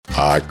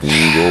I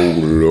can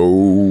go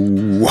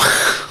low,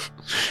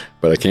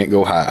 but I can't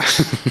go high.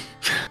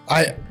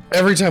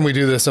 Every time we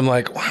do this, I'm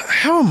like,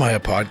 how am I a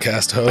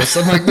podcast host?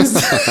 I'm like,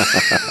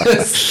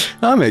 this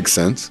That makes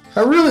sense. I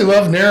really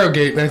love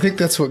Narrowgate, and I think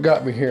that's what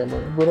got me here. I'm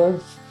like, but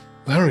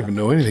I don't even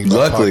know anything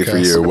about Luckily for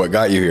podcasts. you, what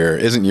got you here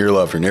isn't your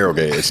love for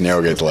Narrowgate. It's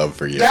Narrowgate's love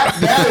for you.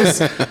 That's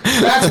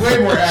way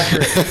more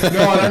accurate.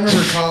 No, and I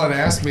remember Colin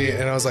asked me,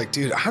 and I was like,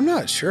 dude, I'm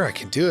not sure I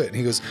can do it. And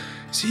he goes,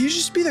 so you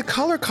just be the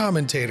color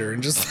commentator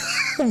and just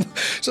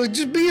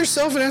be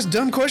yourself and ask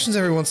dumb questions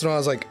every once in a while. I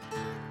was like,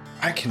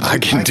 I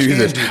can do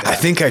this. I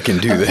think I can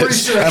do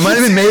this. Sure I might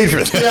have been made for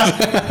this.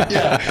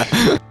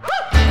 Yeah.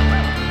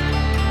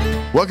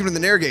 Welcome to the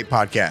Narrowgate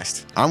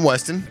podcast. I'm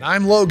Weston. And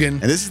I'm Logan.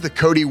 And this is the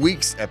Cody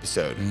Weeks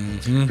episode.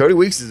 Mm-hmm. Cody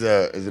Weeks is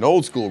an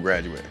old school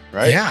graduate,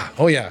 right? Yeah.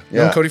 Oh yeah.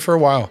 Known Cody for a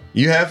while.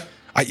 You have?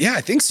 Yeah,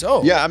 I think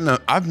so. Yeah,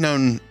 I've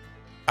known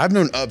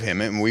of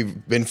him, and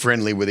we've been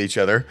friendly with each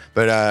other.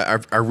 But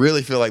I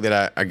really feel like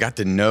that I got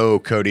to know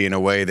Cody in a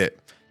way that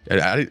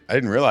I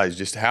didn't realize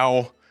just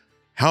how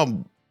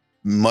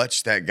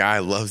much that guy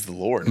loves the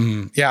Lord.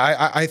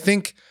 Yeah, I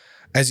think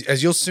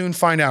as you'll soon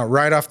find out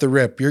right off the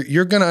rip,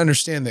 you're going to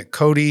understand that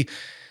Cody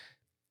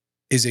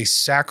is a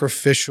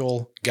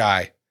sacrificial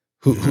guy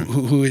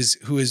who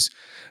is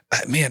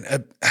man,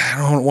 I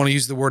don't want to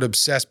use the word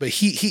obsessed, but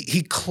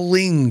he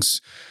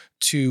clings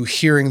to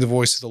hearing the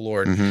voice of the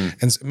Lord. Mm-hmm.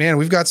 And man,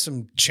 we've got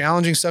some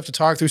challenging stuff to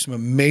talk through, some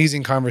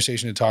amazing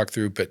conversation to talk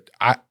through, but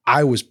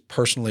I was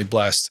personally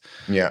blessed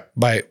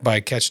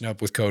by catching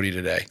up with Cody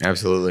today.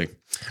 Absolutely.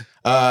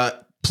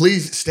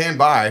 Please stand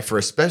by for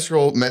a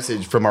special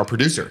message from our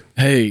producer.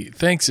 Hey,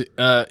 thanks,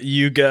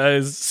 you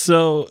guys.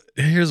 So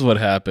here's what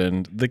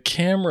happened. The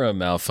camera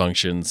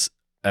malfunctions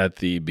at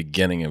the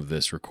beginning of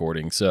this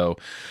recording. So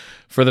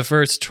for the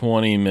first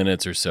 20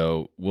 minutes or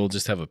so, we'll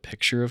just have a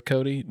picture of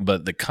Cody,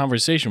 but the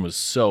conversation was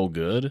so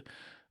good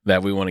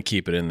that we want to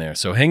keep it in there.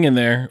 So hang in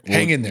there.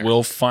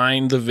 We'll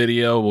find the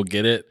video. We'll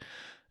get it.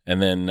 And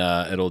then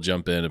it'll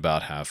jump in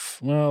about a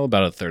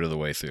third of the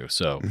way through.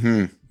 So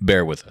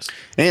bear with us.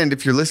 And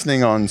if you're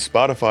listening on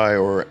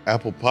Spotify or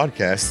Apple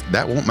Podcasts,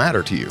 that won't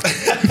matter to you.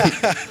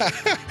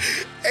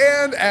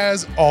 And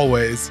as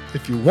always,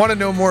 if you want to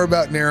know more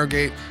about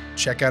Narrowgate,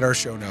 check out our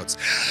show notes.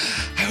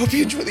 I hope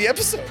you enjoy the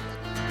episode.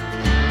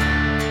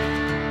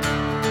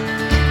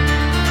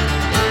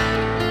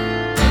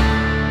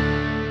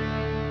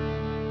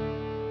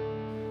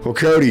 Well,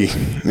 Cody,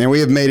 man, we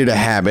have made it a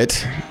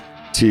habit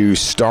to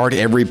start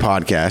every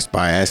podcast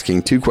by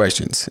asking two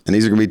questions. And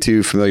these are going to be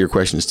two familiar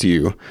questions to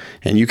you.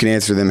 And you can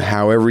answer them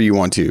however you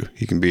want to.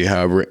 You can be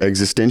however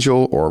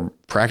existential or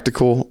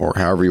practical or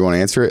however you want to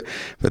answer it.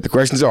 But the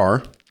questions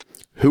are,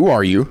 who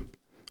are you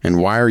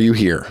and why are you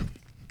here?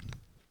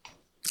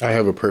 I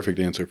have a perfect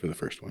answer for the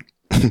first one.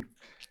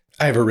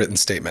 I have a written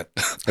statement.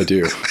 I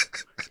do.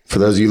 For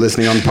those of you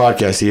listening on the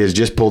podcast, he has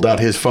just pulled out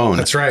his phone.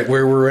 That's right.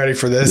 We're ready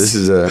for this. This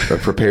is a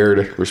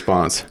prepared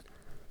response.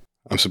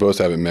 I'm supposed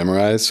to have it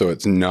memorized, so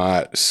it's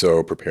not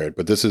so prepared.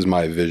 But this is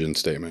my vision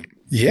statement.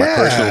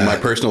 Yeah. My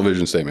personal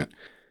vision statement.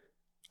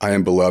 I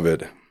am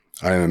beloved.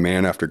 I am a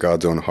man after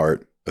God's own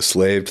heart, a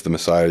slave to the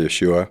Messiah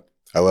Yeshua.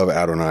 I love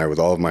Adonai with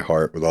all of my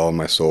heart, with all of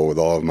my soul, with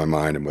all of my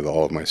mind, and with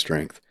all of my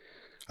strength.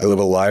 I live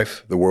a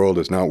life the world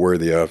is not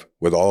worthy of,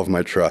 with all of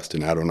my trust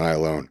in Adonai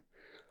alone.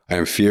 I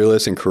am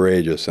fearless and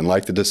courageous, and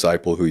like the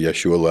disciple who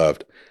Yeshua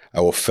loved,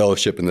 I will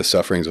fellowship in the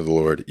sufferings of the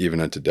Lord, even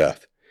unto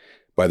death.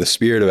 By the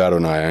Spirit of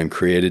Adonai, I am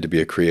created to be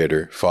a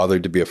creator,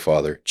 fathered to be a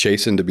father,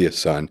 chastened to be a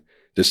son,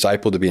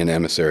 discipled to be an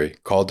emissary,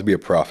 called to be a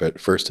prophet,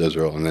 first to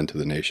Israel and then to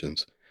the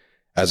nations.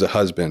 As a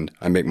husband,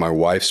 I make my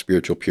wife's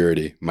spiritual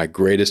purity my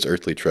greatest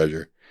earthly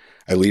treasure.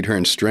 I lead her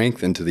in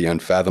strength into the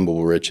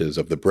unfathomable riches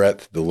of the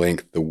breadth, the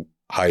length, the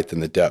height,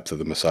 and the depth of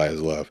the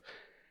Messiah's love.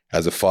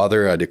 As a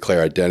father, I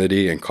declare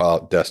identity and call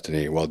out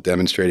destiny while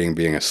demonstrating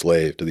being a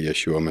slave to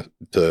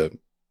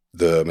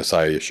the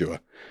Messiah Yeshua.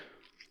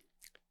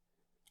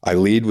 I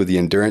lead with the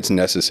endurance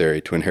necessary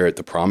to inherit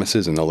the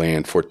promises in the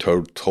land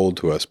foretold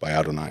to us by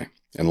Adonai.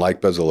 And like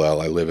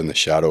Bezalel, I live in the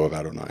shadow of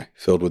Adonai,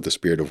 filled with the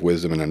spirit of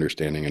wisdom and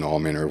understanding and all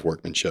manner of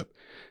workmanship.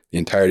 The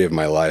entirety of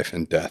my life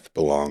and death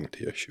belong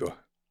to Yeshua.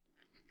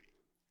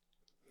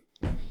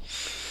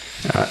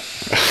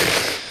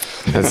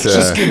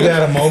 Just give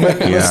that a moment.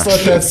 Yeah. Let's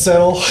let that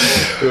settle.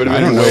 It would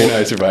have been way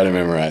nicer if I had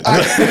memorized.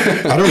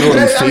 I don't know what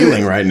I'm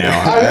feeling right now.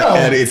 I know.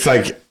 And it's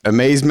like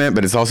amazement,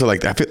 but it's also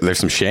like I feel there's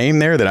some shame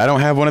there that I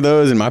don't have one of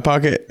those in my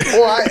pocket.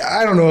 Well,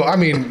 I don't know. I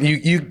mean,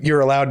 you're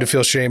allowed to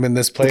feel shame in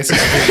this place,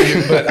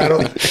 but I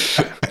don't.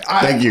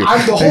 Thank you.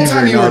 The whole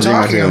time you were acknowledging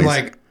my talking, I'm feelings.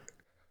 like,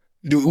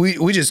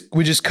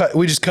 we just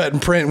cut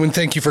and print. When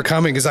thank you for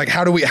coming. It's like,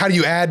 how do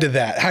you add to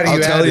that? How do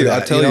you add to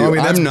that? I'll tell you. I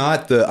mean,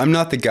 I'm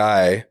not the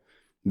guy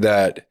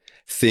that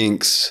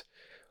thinks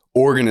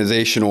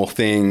organizational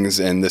things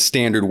and the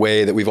standard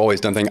way that we've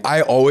always done things.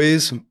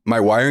 My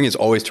wiring is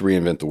always to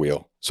reinvent the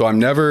wheel. So I'm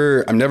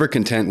never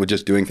content with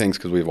just doing things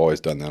because we've always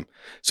done them.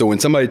 So when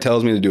somebody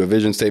tells me to do a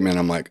vision statement,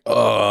 I'm like,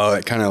 oh,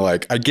 it kind of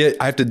like I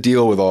have to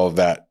deal with all of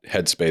that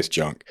headspace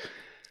junk.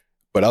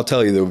 But I'll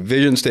tell you, the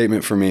vision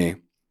statement for me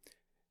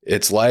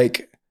It's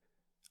like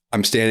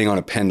I'm standing on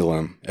a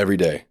pendulum every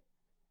day.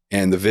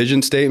 And the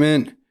vision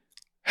statement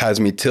has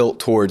me tilt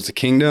towards the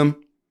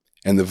kingdom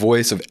and the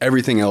voice of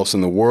everything else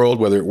in the world,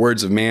 whether it's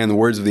words of man, the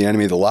words of the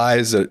enemy, the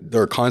lies that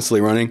they're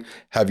constantly running,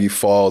 have you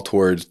fall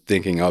towards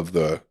thinking of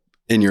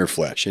in your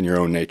flesh, in your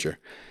own nature.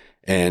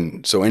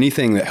 And so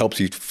anything that helps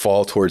you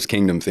fall towards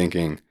kingdom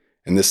thinking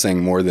and this thing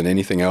more than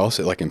anything else,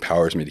 it like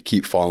empowers me to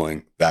keep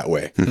falling that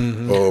way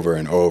over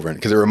and over. And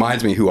because it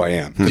reminds me who I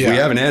am. Because we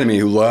have an enemy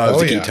who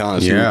loves to keep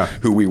telling us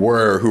who we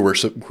were, who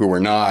we're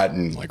not,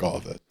 and like all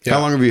of it.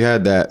 How long have you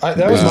had that?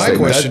 That was my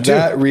question too.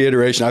 That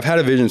reiteration. I've had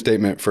a vision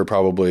statement for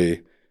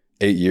probably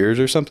 8 years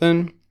or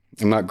something.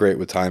 I'm not great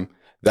with time.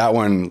 That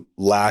one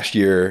last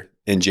year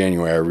in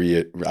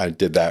January, I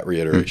did that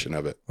reiteration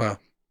of it. Wow.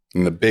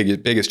 And the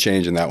biggest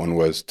change in that one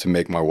was to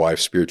make my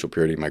wife's spiritual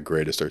purity my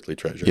greatest earthly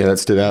treasure. Yeah, that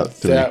stood out.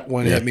 That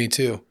one hit me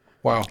too.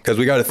 Wow. Because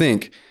we got to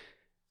think,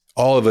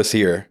 all of us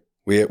here,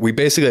 we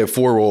basically have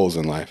 4 roles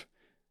in life.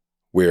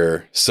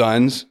 We're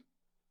sons,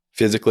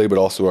 physically, but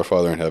also our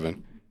Father in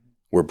heaven.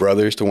 We're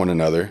brothers to one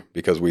another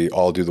because we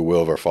all do the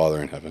will of our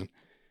Father in heaven.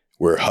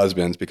 We're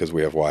husbands because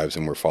we have wives,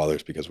 and we're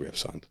fathers because we have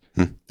sons.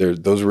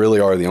 Those really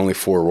are the only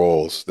 4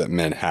 roles that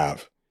men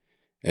have.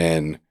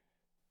 And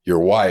your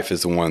wife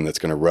is the one that's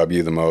going to rub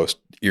you the most,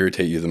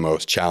 irritate you the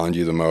most, challenge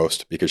you the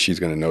most, because she's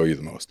going to know you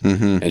the most.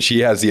 And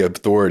she has the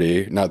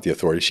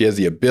she has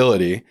the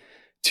ability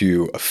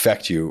to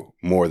affect you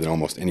more than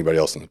almost anybody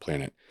else on the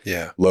planet.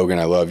 Yeah. Logan,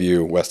 I love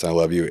you. Weston, I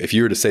love you. If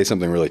you were to say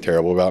something really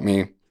terrible about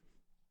me,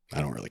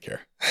 I don't really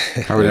care.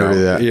 I would never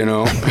do that. You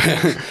know?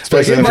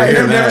 Especially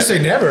never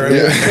say never.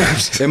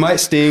 It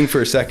might sting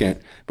for a second,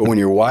 but when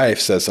your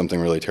wife says something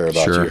really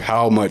terrible about you,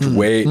 how much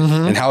weight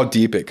and how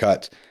deep it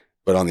cuts.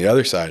 But on the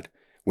other side,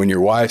 when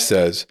your wife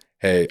says,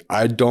 hey,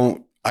 I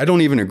don't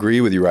even agree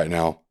with you right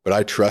now, but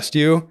I trust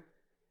you,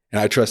 and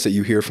I trust that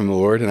you hear from the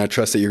Lord, and I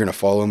trust that you're going to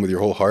follow him with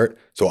your whole heart.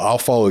 So I'll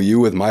follow you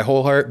with my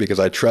whole heart because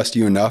I trust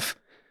you enough.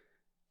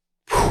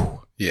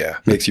 Yeah.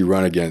 Makes you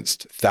run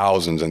against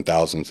thousands and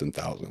thousands and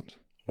thousands.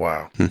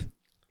 Wow.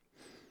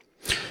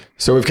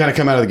 So we've kind of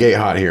come out of the gate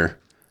hot here.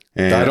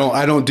 And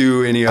I don't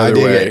do any other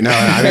way. No,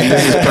 I mean,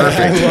 this is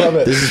perfect. I love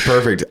it. This is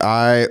perfect.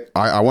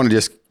 I want to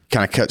just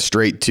kind of cut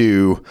straight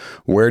to,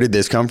 where did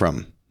this come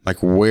from? Like,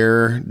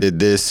 where did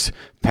this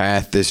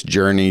path, this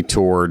journey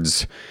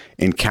towards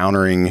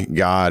encountering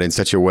God in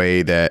such a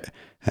way that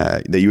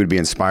you would be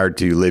inspired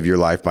to live your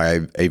life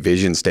by a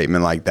vision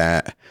statement like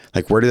that?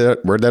 Like, where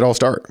did that all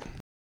start?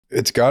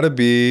 It's got to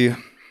be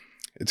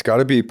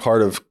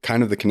part of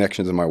kind of the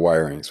connections in my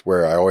wirings,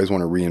 where I always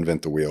want to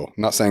reinvent the wheel.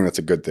 I'm not saying that's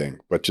a good thing,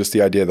 but just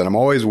the idea that I'm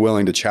always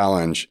willing to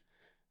challenge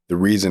the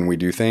reason we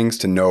do things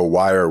to know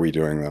why are we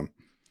doing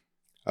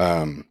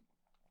them.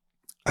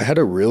 I had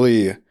a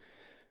really,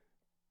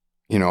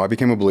 I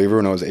became a believer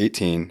when I was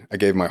 18. I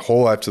gave my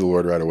whole life to the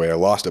Lord right away. I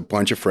lost a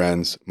bunch of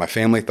friends. My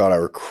family thought I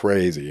were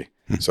crazy.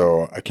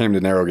 So I came to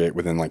Narrowgate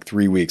within like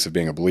 3 weeks of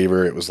being a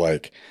believer. It was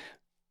like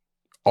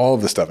all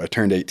of the stuff. I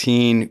turned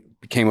 18,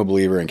 became a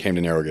believer, and came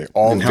to Narrowgate.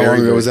 And how long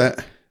ago was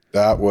that?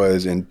 That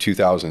was in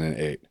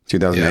 2008.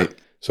 2008. Yeah.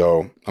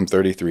 So I'm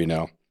 33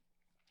 now.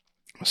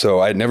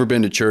 So I had never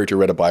been to church or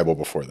read a Bible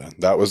before then.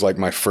 That was like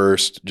my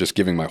first, just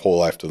giving my whole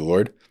life to the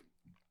Lord.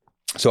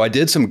 So I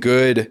did some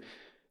good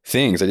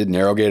things. I did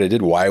Narrowgate. I did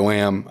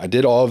YWAM. I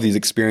did all of these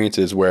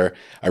experiences where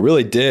I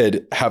really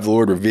did have the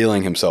Lord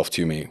revealing himself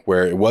to me,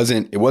 where it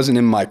wasn't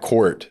in my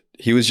court.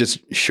 He was just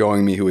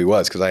showing me who he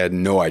was, because I had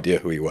no idea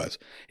who he was.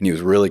 And he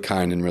was really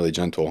kind and really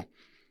gentle.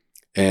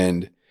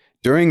 And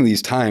during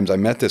these times, I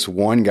met this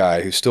one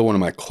guy who's still one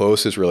of my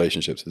closest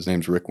relationships. His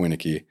name's Rick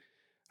Winicky.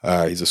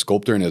 He's a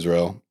sculptor in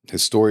Israel.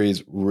 His story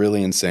is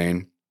really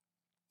insane,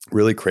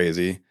 really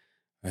crazy.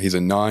 He's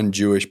a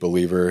non-Jewish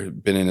believer,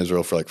 been in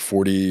Israel for like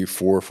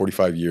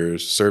 45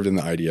 years, served in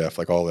the IDF,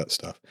 like all that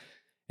stuff.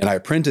 And I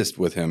apprenticed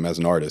with him as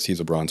an artist.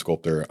 He's a bronze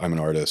sculptor. I'm an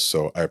artist.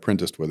 So I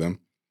apprenticed with him.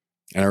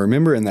 And I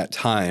remember in that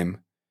time,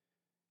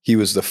 he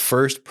was the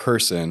first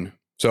person.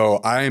 So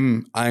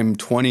I'm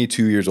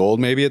 22 years old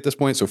maybe at this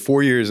point. So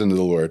 4 years into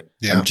the Lord.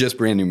 Yeah. I'm just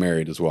brand new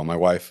married as well. My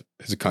wife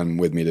has come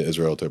with me to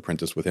Israel to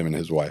apprentice with him and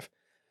his wife.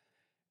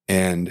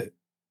 And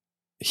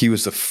he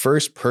was the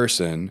first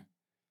person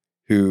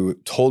who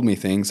told me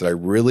things that I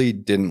really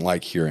didn't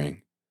like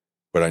hearing,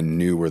 but I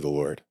knew were the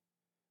Lord,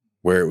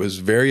 where it was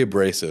very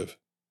abrasive.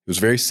 It was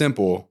very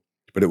simple,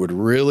 but it would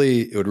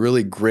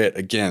really grit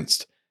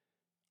against,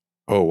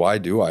 oh, why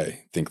do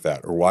I think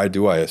that? Or why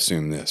do I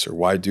assume this? Or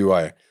why do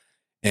I?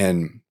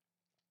 And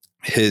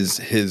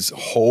his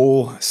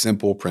whole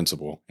simple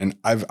principle. And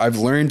I've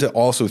learned to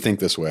also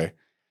think this way,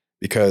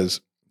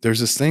 because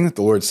there's this thing that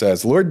the Lord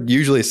says. The Lord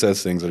usually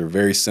says things that are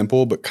very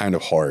simple, but kind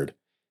of hard.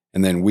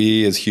 And then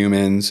we as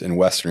humans and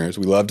Westerners,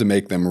 we love to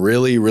make them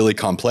really, really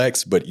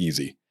complex, but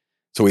easy.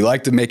 So we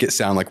like to make it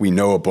sound like we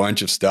know a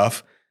bunch of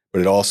stuff,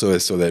 but it also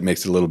is so that it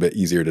makes it a little bit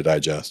easier to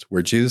digest,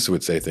 where Jesus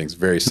would say things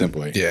very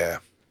simply,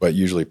 but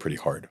usually pretty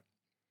hard.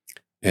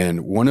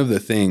 And one of the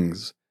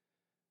things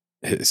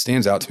that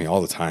stands out to me all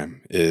the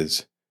time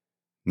is,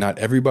 not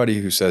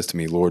everybody who says to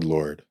me, Lord,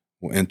 Lord,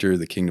 will enter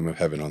the kingdom of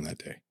heaven on that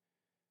day.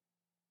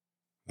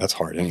 That's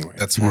hard anyway.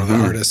 That's one of the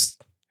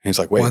hardest And he's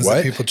like, wait, ones what?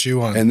 that people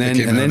chew on. And that then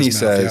came out of he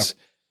his mouth, says,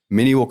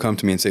 many will come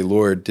to me and say,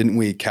 Lord, didn't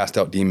we cast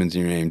out demons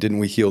in your name? Didn't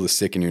we heal the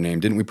sick in your name?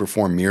 Didn't we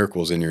perform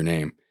miracles in your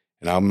name?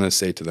 And I'm going to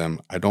say to them,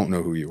 I don't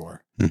know who you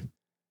are.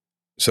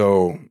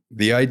 So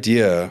the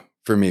idea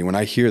for me, when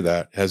I hear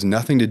that, has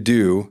nothing to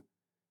do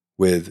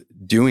with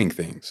doing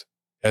things.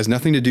 It has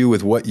nothing to do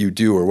with what you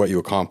do or what you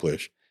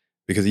accomplish,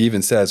 because he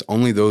even says,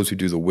 only those who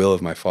do the will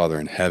of my Father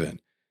in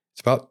heaven.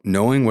 It's about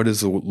knowing what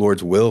is the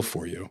Lord's will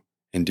for you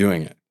and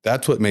doing it.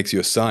 That's what makes you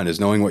a son, is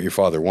knowing what your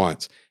Father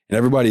wants. And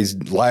everybody's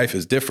life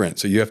is different.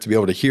 So you have to be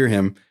able to hear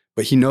him,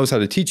 but he knows how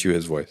to teach you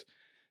his voice.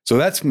 So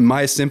that's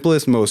my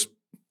simplest, most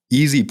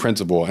easy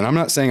principle. And I'm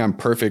not saying I'm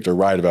perfect or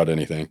right about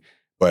anything,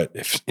 but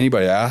if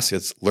anybody asks,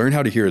 it's learn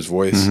how to hear his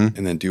voice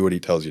and then do what he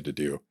tells you to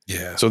do.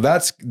 Yeah. So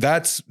that's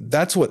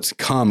what's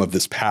come of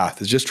this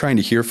path, is just trying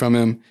to hear from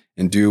him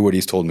and do what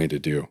he's told me to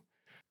do.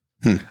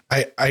 And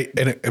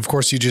of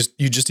course you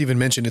just even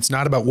mentioned, it's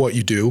not about what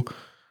you do,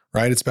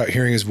 right? It's about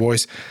hearing his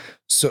voice.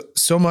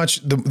 So much,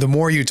 the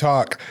more you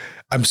talk,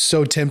 I'm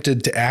so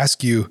tempted to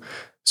ask you,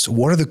 so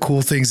what are the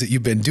cool things that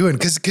you've been doing?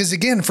 Cause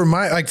again, from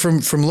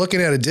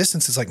looking at a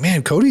distance, it's like,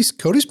 man, Cody's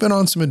been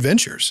on some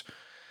adventures.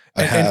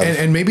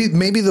 And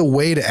maybe the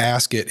way to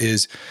ask it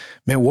is,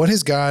 man, what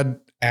has God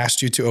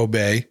asked you to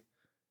obey?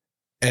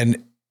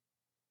 And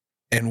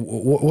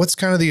what's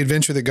kind of the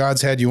adventure that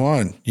God's had you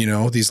on,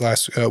 these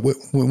last,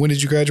 when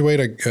did you graduate?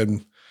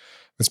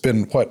 It's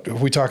been what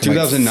we talked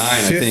 2009, like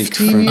I think.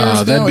 15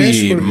 years That'd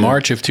be now-ish?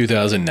 March of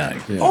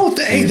 2009. Yeah. Oh,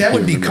 hey, that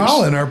would be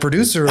Colin, our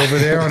producer over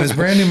there on his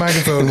brand new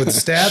microphone with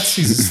stats.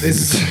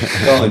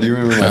 Colin, do you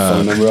remember my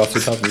phone number off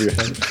the top of your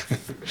head?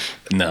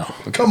 No.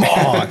 Come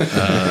on.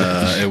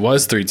 It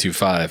was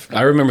 325.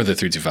 I remember the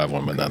 325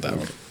 one, but not that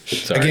one.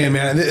 Sorry. Again,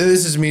 man,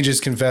 this is me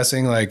just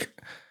confessing. Like,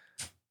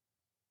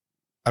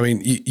 I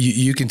mean,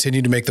 you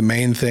continue to make the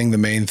main thing,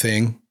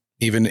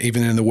 even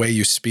in the way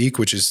you speak,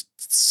 which is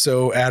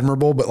so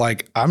admirable. But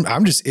like,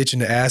 I'm just itching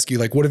to ask you,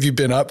 like, what have you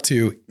been up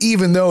to,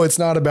 even though it's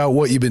not about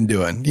what you've been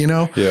doing,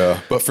 Yeah.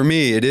 But for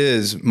me,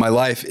 my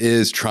life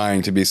is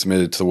trying to be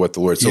submitted to what the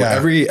Lord. So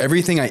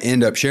everything I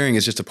end up sharing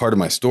is just a part of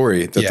my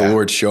story that the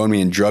Lord showed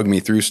me and drug me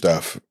through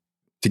stuff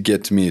to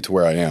get to me to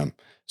where I am.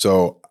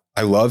 So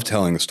I love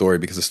telling the story,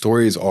 because the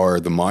stories are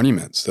the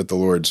monuments that the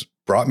Lord's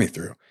brought me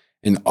through.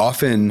 And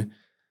often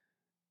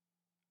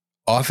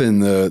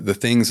the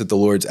things that the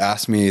Lord's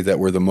asked me that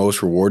were the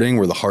most rewarding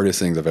were the hardest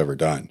things I've ever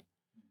done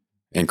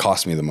and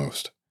cost me the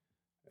most.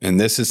 And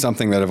this is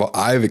something that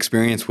I've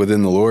experienced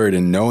within the Lord,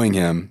 and knowing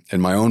him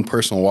and my own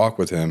personal walk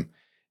with him,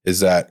 is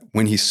that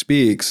when he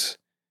speaks,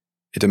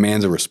 it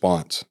demands a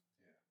response.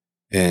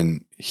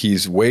 And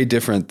he's way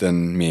different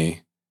than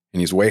me,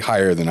 and he's way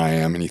higher than I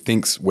am, and he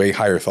thinks way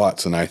higher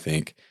thoughts than I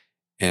think.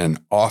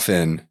 And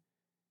often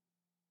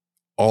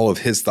all of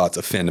his thoughts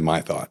offend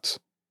my thoughts,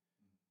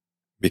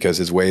 because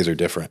his ways are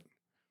different.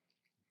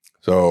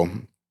 So,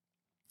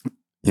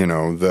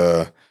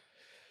 there's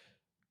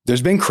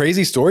been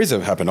crazy stories that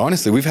have happened.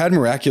 Honestly, we've had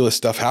miraculous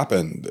stuff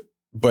happen,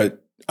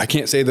 but I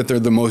can't say that they're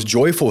the most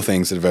joyful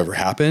things that have ever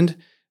happened,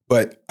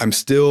 but I'm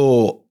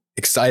still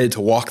excited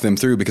to walk them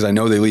through, because I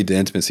know they lead to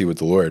intimacy with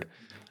the Lord.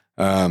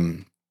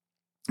 I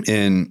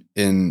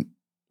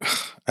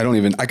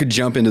could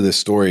jump into this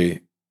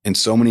story in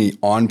so many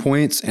on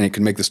points, and it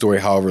could make the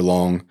story however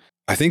long.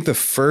 I think the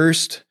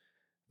first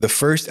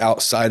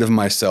outside of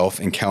myself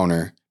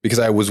encounter, because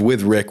I was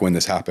with Rick when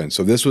this happened.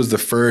 So this was the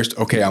first,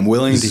 okay, I'm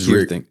willing to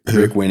hear things.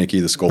 Rick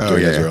Winicky, the sculptor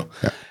in Israel.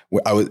 Yeah.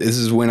 This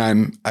is when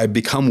I've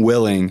become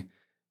willing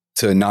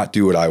to not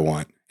do what I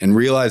want, and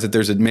realize that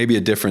there's maybe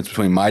a difference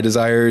between my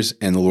desires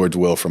and the Lord's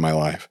will for my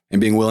life,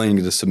 and being willing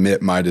to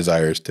submit my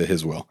desires to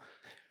his will.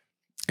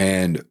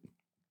 And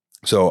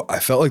so I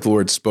felt like the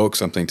Lord spoke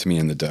something to me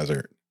in the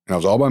desert, and I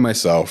was all by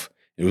myself.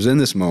 It was in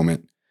this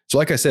moment. So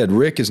like I said,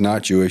 Rick is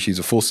not Jewish. He's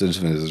a full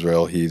citizen of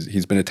Israel.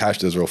 He's been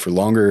attached to Israel for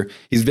longer.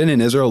 He's been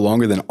in Israel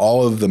longer than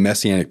all of the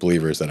Messianic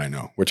believers that I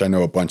know, which I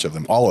know a bunch of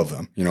them, all of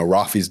them.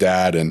 Rafi's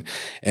dad and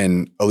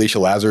Alicia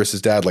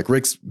Lazarus's dad. Like,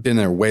 Rick's been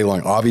there way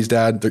long. Avi's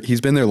dad, he's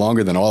been there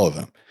longer than all of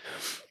them.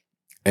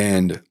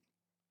 And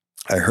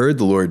I heard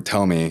the Lord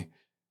tell me,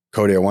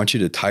 Cody, I want you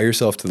to tie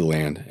yourself to the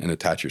land and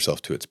attach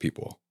yourself to its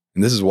people.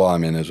 And this is while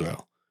I'm in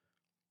Israel.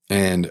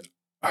 And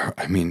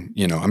I mean,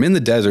 I'm in the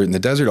desert, and the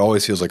desert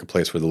always feels like a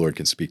place where the Lord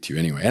can speak to you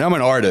anyway. And I'm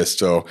an artist,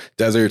 so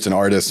deserts and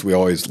artists, we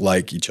always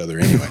like each other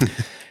anyway.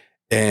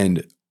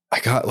 And I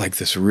got like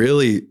this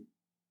really,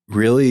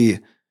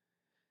 really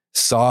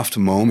soft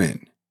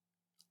moment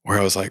where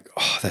I was like,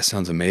 oh, that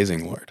sounds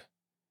amazing, Lord.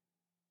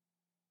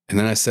 And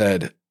then I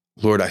said,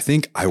 Lord, I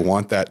think I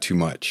want that too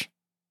much,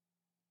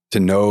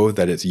 to know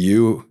that it's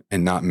you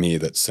and not me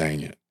that's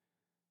saying it.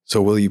 So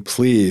will you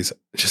please,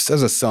 just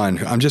as a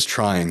son, I'm just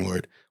trying,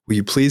 Lord, will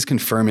you please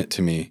confirm it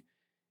to me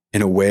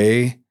in a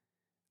way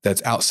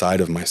that's outside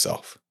of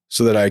myself,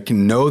 so that I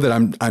can know that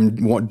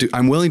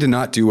I'm willing to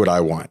not do what I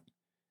want.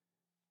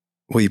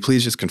 will you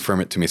please just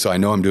confirm it to me so I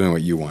know I'm doing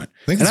what you want?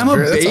 I think and that's I'm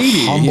a that's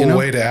baby, a humble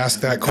way to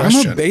ask that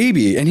question. I'm a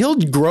baby, and he'll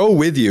grow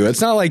with you.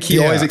 It's not like he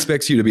always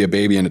expects you to be a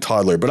baby and a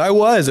toddler, but I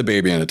was a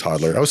baby and a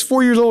toddler. I was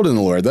 4 years old in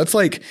the Lord. That's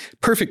like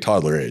perfect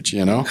toddler age,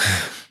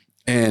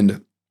 And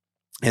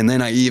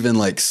then I even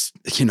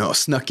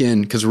snuck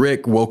in because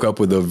Rick woke up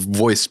with a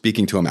voice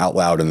speaking to him out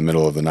loud in the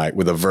middle of the night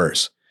with a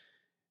verse.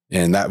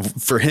 And that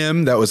for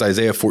him, that was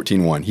Isaiah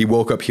 14:1. He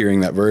woke up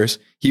hearing that verse.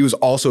 He was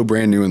also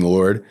brand new in the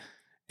Lord,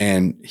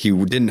 and he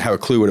didn't have a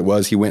clue what it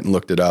was. He went and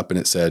looked it up, and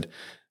it said,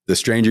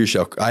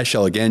 I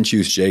shall again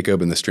choose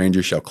Jacob, and the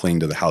stranger shall cling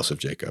to the house of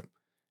Jacob.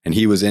 And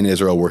he was in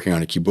Israel working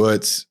on a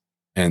kibbutz,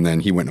 and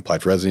then he went and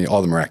applied for residency,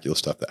 all the miraculous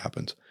stuff that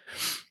happens.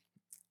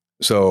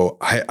 So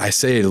I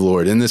say to the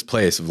Lord in this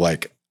place of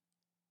like,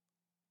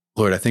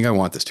 Lord, I think I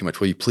want this too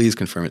much. Will you please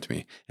confirm it to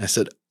me? And I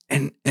said,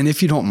 and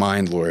if you don't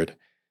mind, Lord,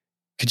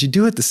 could you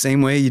do it the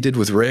same way you did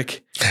with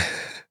Rick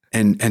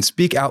and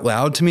speak out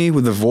loud to me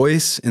with a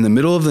voice in the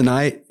middle of the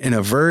night in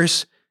a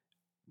verse,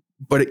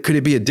 but could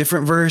it be a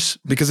different verse?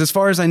 Because as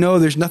far as I know,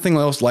 there's nothing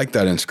else like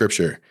that in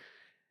scripture.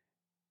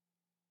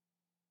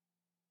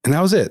 And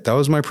that was it. That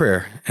was my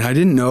prayer. And I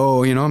didn't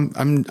know,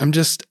 I'm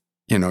just,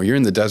 you're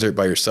in the desert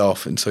by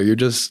yourself. And so you're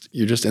just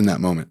in that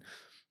moment.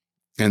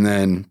 And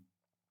then,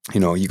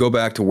 you go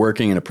back to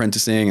working and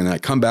apprenticing, and I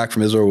come back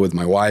from Israel with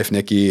my wife,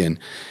 Nikki, and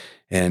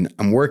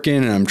I'm working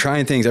and I'm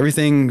trying things.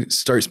 Everything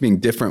starts being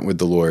different with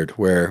the Lord,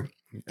 where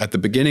at the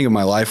beginning of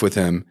my life with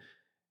him,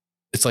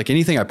 it's like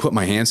anything I put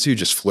my hands to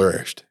just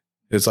flourished.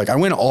 It's like I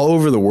went all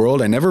over the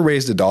world. I never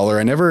raised $1.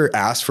 I never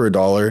asked for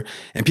 $1.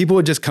 And people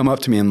would just come up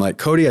to me and like,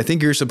 Cody, I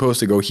think you're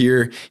supposed to go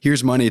here.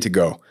 Here's money to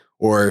go.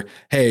 Or,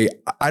 hey,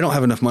 I don't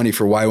have enough money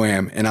for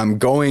YWAM, and I'm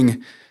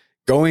going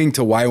to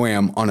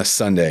YWAM on a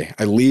Sunday.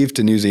 I leave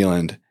to New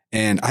Zealand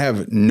and I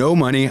have no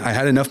money. I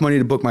had enough money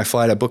to book my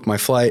flight. I booked my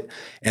flight,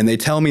 and they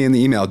tell me in the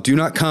email, do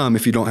not come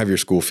if you don't have your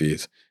school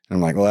fees. And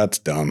I'm like, well, that's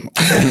dumb.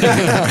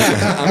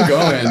 I'm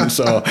going.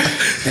 So,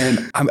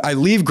 and I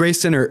leave Grace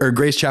Center or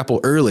Grace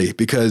Chapel early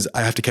because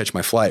I have to catch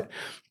my flight.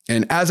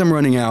 And as I'm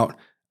running out,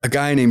 a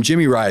guy named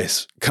Jimmy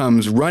Rice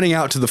comes running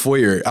out to the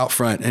foyer out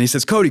front, and he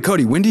says,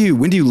 Cody, when do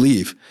you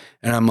leave?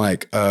 And I'm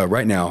like,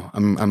 right now.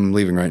 I'm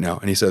leaving right now.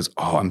 And he says,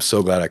 oh, I'm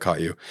so glad I caught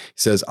you. He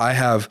says, I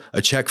have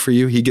a check for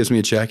you. He gives me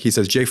a check. He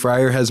says, Jay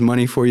Fryer has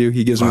money for you.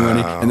 He gives me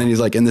money. And then he's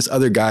like, and this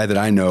other guy that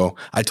I know,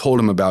 I told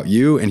him about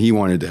you, and he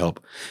wanted to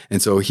help.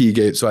 And so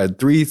so I had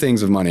 3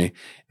 things of money.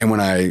 And when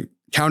I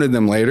counted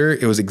them later,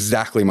 it was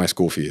exactly my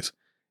school fees.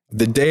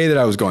 The day that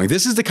I was going,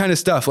 this is the kind of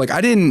stuff, like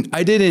I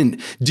didn't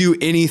do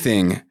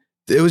anything.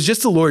 It was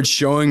just the Lord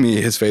showing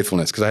me his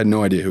faithfulness because I had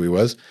no idea who he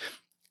was.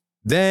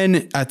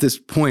 Then at this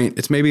point,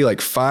 it's maybe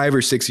like 5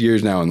 or 6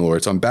 years now in the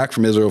Lord. So I'm back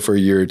from Israel for a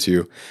year or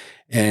two,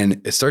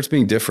 and it starts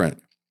being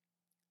different.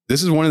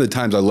 This is one of the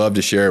times I love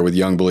to share with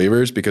young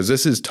believers because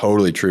this is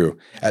totally true.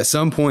 At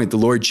some point, the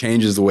Lord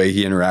changes the way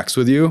he interacts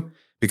with you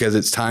because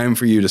it's time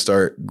for you to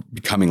start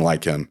becoming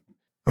like him.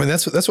 I mean,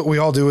 that's what we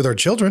all do with our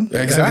children.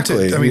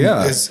 Exactly. I mean,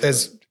 yeah.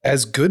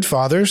 As good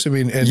fathers, I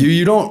mean, and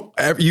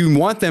you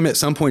want them at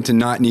some point to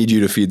not need you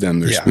to feed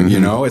them their spoon,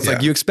 It's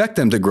like you expect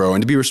them to grow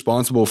and to be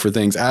responsible for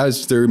things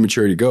as their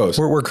maturity goes.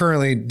 We're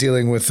currently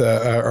dealing with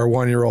our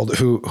 1-year-old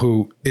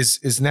who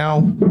is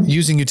now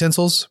using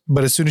utensils,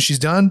 but as soon as she's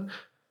done,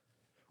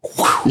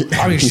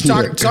 I mean, she's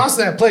toss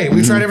that plate.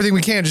 We tried everything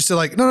we can just to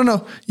like,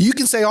 no. You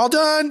can say all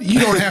done. You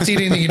don't have to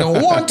eat anything you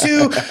don't want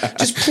to.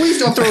 Just please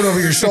don't throw it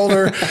over your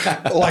shoulder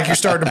like you're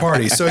starting a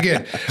party. So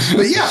again,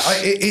 but yeah,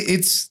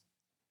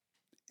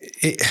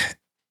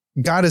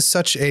 God is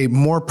such a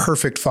more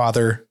perfect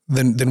father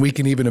than we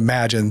can even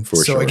imagine.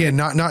 So sure. Again,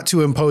 not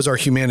to impose our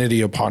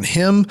humanity upon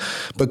him,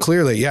 but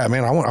clearly, yeah,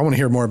 man, I want to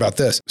hear more about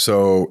this.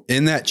 So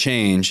in that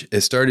change,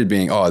 it started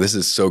being, oh, this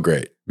is so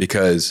great.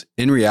 Because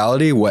in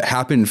reality, what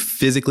happened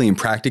physically and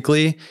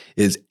practically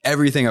is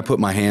everything I put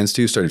my hands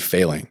to started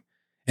failing.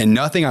 And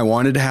nothing I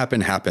wanted to happen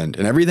happened.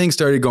 And everything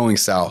started going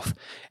south.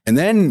 And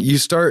then you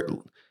start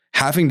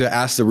having to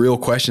ask the real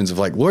questions of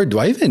like, Lord, do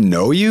I even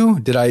know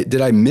you? Did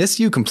I miss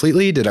you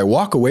completely? Did I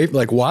walk away?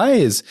 Like, why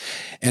is,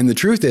 and the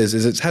truth is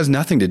it has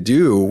nothing to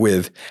do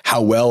with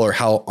how well or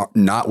how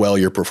not well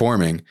you're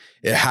performing.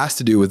 It has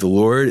to do with the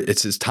Lord.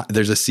 It's his time.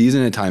 There's a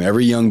season and time.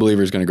 Every young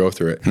believer is going to go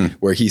through it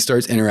where he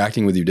starts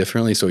interacting with you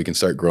differently so he can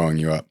start growing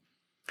you up.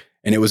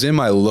 And it was in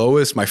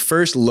my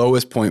first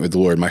lowest point with the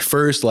Lord, my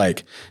first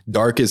like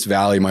darkest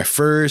valley, my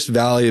first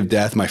valley of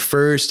death, my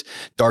first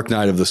dark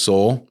night of the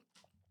soul.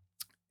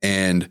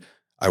 And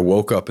I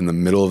woke up in the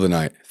middle of the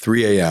night,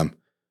 3 a.m.,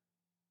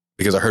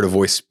 because I heard a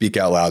voice speak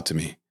out loud to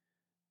me,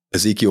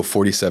 Ezekiel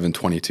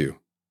 47:22.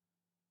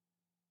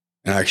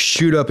 And I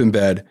shoot up in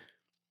bed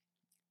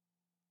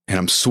and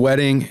I'm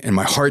sweating and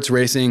my heart's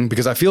racing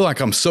because I feel like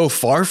I'm so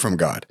far from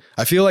God.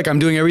 I feel like I'm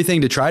doing everything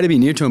to try to be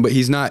near to him, but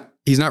he's not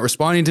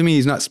responding to me.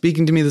 He's not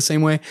speaking to me the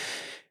same way.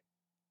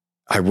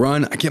 I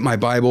run, I get my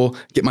Bible,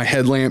 get my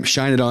headlamp,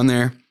 shine it on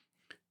there.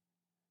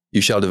 You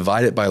shall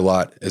divide it by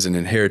lot as an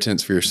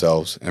inheritance for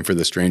yourselves and for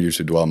the strangers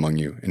who dwell among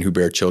you and who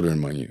bear children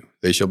among you.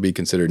 They shall be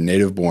considered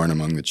native born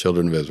among the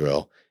children of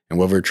Israel and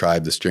whatever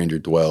tribe the stranger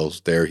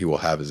dwells, there he will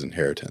have his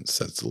inheritance,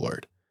 says the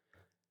Lord.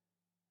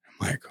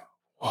 I'm like,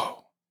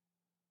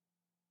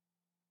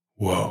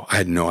 whoa, I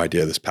had no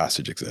idea this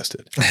passage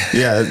existed.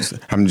 Yeah,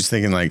 I'm just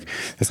thinking like,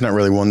 it's not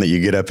really one that you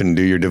get up and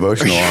do your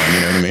devotional on, you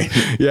know what I mean?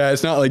 Yeah,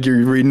 it's not like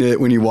you're reading it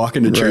when you walk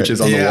into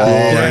churches on the Yeah, wall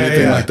yeah, or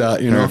anything yeah. like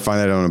that, you You're know? gonna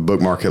find that on a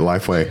bookmark at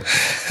Lifeway.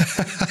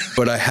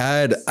 But I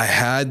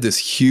had this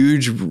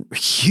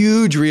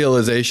huge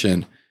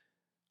realization.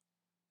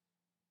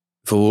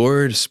 The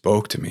Lord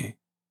spoke to me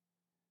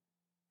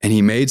and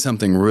he made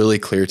something really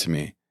clear to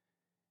me.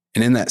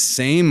 And in that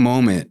same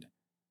moment,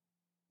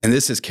 and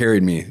this has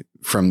carried me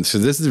so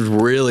this is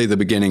really the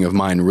beginning of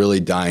mine really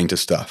dying to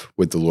stuff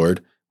with the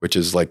Lord, which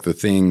is like the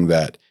thing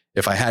that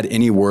if I had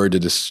any word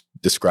to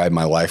describe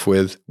my life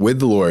with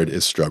the Lord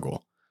is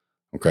struggle.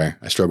 Okay.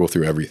 I struggle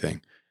through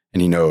everything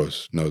and he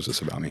knows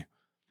this about me.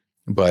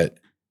 But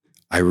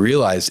I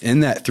realized in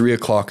that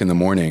 3:00 in the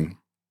morning,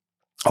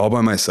 all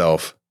by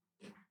myself,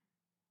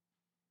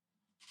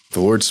 the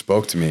Lord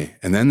spoke to me.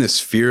 And then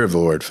this fear of the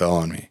Lord fell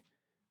on me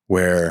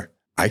where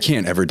I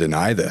can't ever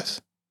deny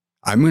this.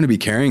 I'm going to be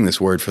carrying this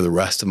word for the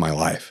rest of my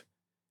life.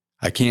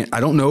 I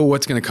don't know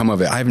what's going to come of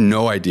it. I have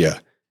no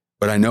idea,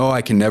 but I know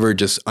I can never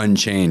just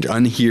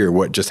unhear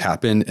what just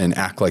happened and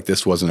act like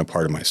this wasn't a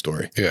part of my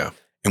story. Yeah.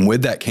 And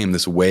with that came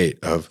this weight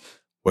of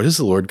what is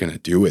the Lord going to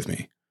do with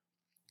me?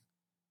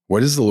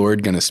 What is the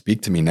Lord going to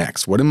speak to me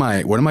next? What am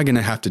I going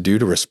to have to do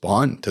to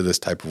respond to this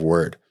type of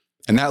word?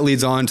 And that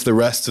leads on to the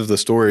rest of the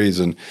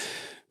stories.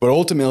 But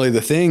ultimately the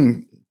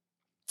thing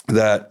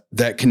that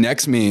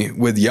connects me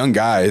with young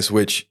guys,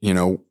 which, you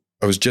know,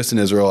 I was just in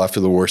Israel after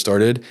the war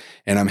started,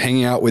 and I'm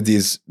hanging out with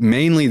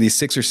mainly these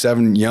 6 or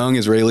 7 young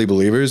Israeli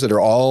believers that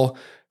are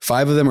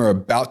 5 of them are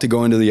about to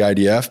go into the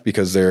IDF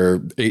because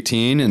they're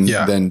 18, and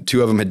then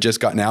 2 of them had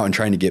just gotten out and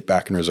trying to get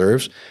back in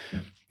reserves.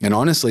 And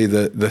honestly,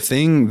 the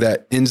thing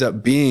that ends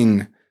up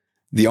being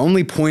the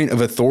only point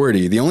of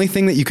authority, the only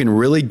thing that you can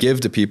really give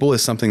to people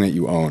is something that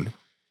you own.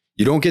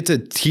 You don't get to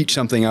teach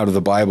something out of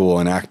the Bible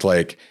and act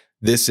like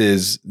this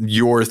is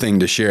your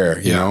thing to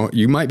share. You know,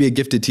 you might be a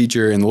gifted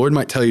teacher and the Lord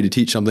might tell you to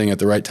teach something at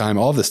the right time,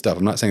 all this stuff.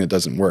 I'm not saying it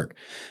doesn't work,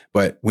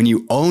 but when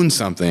you own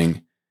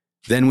something,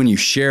 then when you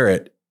share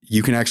it,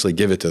 you can actually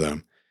give it to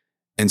them.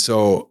 And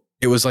so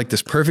it was like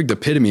this perfect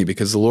epitome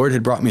because the Lord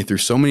had brought me through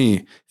so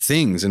many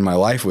things in my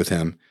life with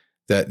him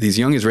that these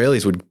young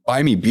Israelis would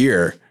buy me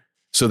beer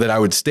so that I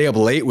would stay up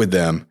late with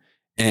them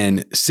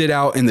and sit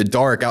out in the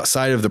dark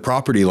outside of the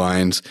property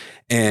lines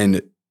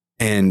and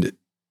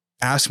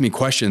ask me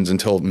questions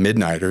until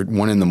midnight or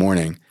 1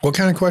 a.m. What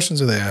kind of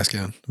questions are they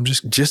asking? I'm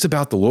just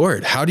about the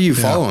Lord. How do you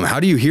follow him? How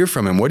do you hear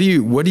from him? How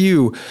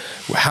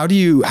do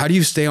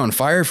you stay on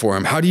fire for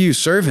him? How do you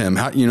serve him?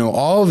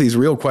 All of these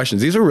real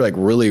questions. These are like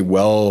really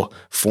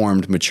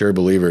well-formed, mature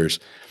believers.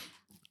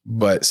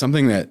 But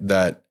something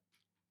that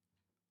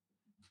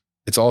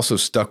it's also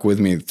stuck with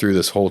me through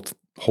this whole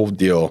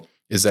deal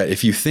is that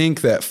if you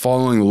think that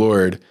following the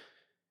Lord,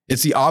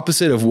 it's the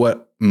opposite of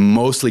what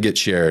mostly gets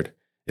shared.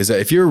 Is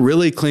that if you're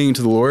really clinging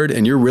to the Lord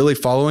and you're really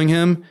following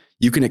him,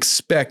 you can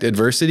expect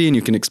adversity and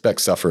you can expect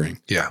suffering.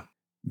 Yeah.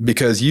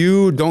 Because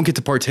you don't get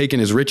to partake in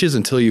his riches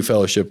until you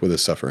fellowship with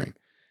his suffering.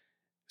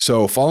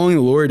 So following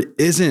the Lord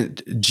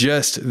isn't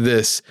just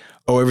this,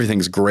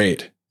 everything's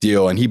great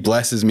deal. And he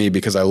blesses me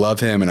because I love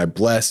him and I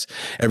bless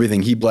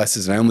everything he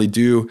blesses. And I only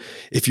do.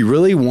 If you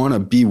really want to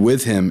be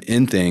with him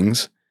in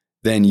things,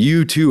 then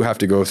you too have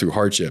to go through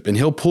hardship and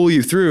he'll pull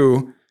you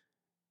through.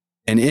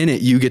 And in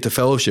it, you get to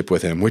fellowship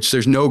with him, which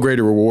there's no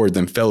greater reward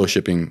than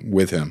fellowshipping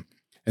with him.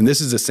 And this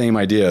is the same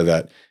idea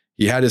that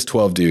he had his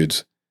 12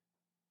 dudes.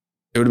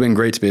 It would have been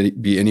great to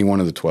be any one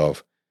of the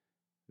 12.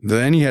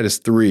 Then he had his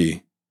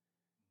 3.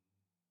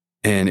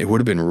 And it would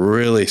have been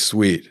really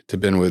sweet to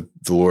have been with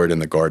the Lord in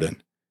the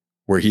garden,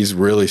 where he's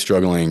really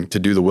struggling to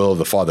do the will of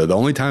the Father. The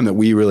only time that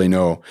we really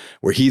know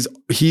where he's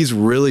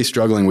really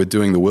struggling with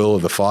doing the will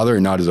of the Father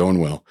and not his own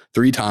will.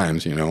 3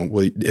 times,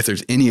 if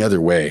there's any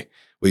other way,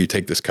 will you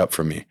take this cup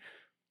from me?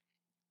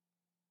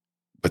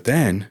 But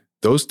then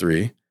those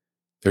 3,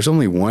 there's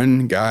only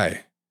one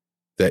guy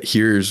that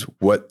hears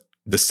what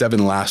the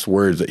 7 last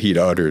words that he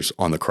utters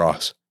on the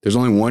cross. There's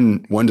only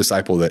one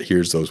disciple that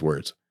hears those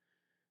words.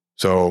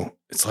 So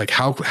it's like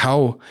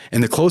how,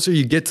 and the closer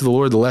you get to the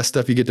Lord, the less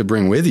stuff you get to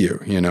bring with you,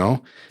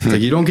 It's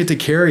like you don't get to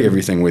carry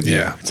everything with you.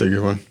 Yeah, it's a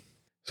good one.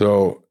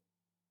 So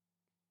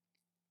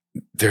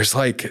there's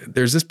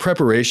this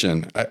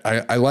preparation.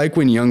 I like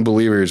when young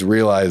believers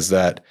realize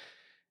that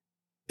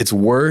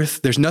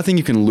there's nothing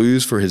you can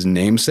lose for his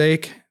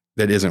namesake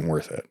that isn't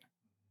worth it.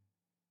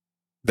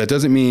 That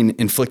doesn't mean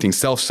inflicting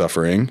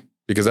self-suffering,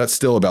 because that's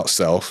still about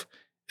self.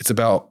 It's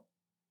about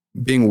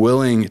being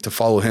willing to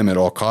follow him at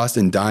all costs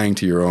and dying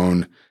to your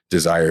own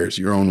desires,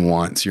 your own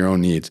wants, your own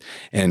needs.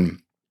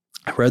 And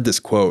I read this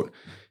quote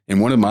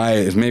in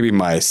is maybe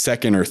my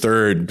second or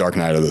third dark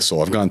night of the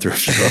soul. I've gone through a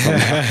few of them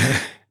now.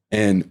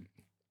 And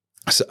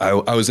So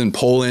I was in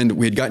Poland.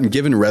 We had gotten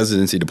given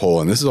residency to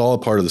Poland. This is all a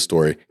part of the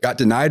story. Got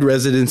denied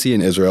residency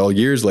in Israel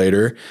years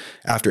later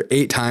after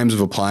 8 times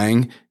of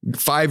applying.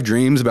 5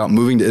 dreams about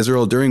moving to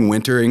Israel during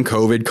winter in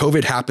COVID.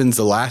 COVID happens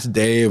the last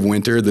day of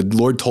winter. The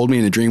Lord told me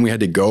in a dream we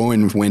had to go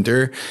in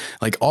winter.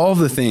 Like all of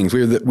the things.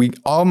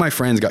 All my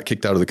friends got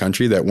kicked out of the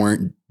country that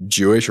weren't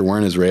Jewish or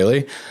weren't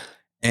Israeli.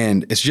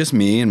 And it's just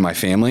me and my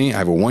family. I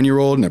have a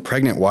 1-year-old and a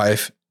pregnant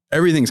wife.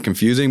 Everything's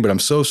confusing, but I'm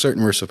so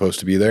certain we're supposed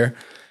to be there.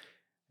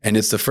 And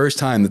it's the first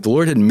time that the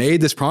Lord had made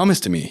this promise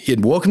to me. He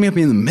had woken me up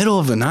in the middle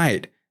of the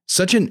night,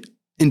 such an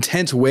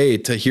intense way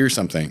to hear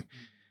something.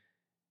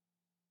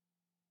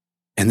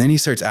 And then he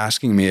starts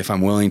asking me if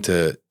I'm willing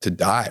to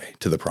die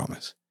to the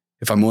promise,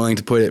 if I'm willing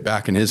to put it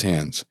back in his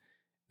hands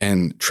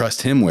and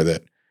trust him with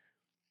it.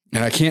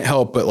 And I can't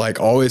help but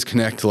like always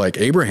connect to like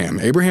Abraham.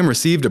 Abraham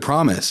received a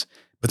promise,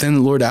 but then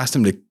the Lord asked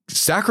him to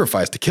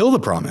sacrifice, to kill the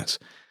promise.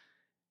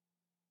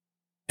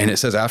 And it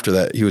says after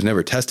that, he was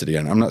never tested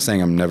again. I'm not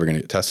saying I'm never going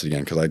to get tested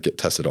again because I get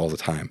tested all the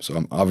time. So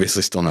I'm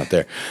obviously still not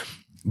there.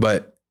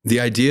 But the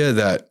idea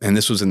that, and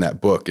this was in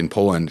that book in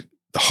Poland,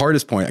 the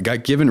hardest point, I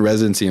got given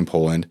residency in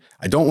Poland.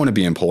 I don't want to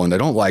be in Poland. I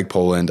don't like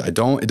Poland. It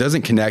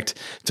doesn't connect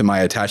to my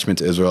attachment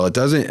to Israel. It's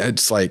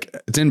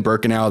in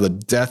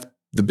Birkenau,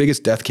 the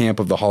biggest death camp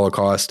of the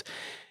Holocaust.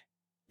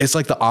 It's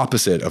like the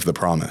opposite of the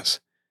promise.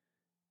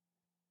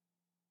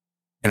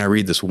 And I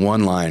read this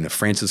one line of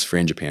Francis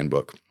Frangipane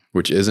book,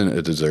 which isn't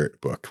a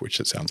dessert book, which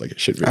it sounds like it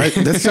should be.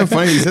 That's so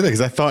funny you said that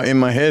because I thought in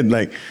my head,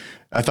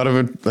 I thought of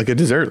it like a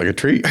dessert, like a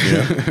treat. You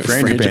know?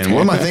 Frangipane. What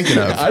am I thinking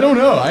of? I don't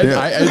know.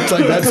 It's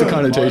like that's the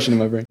connotation in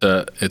my brain.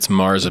 It's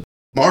marzipan.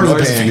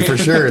 Marzipan, for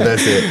sure.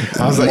 That's it.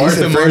 I was like, you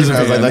said frangipane.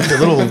 I was like the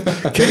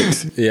little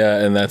cakes.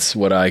 Yeah, and that's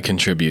what I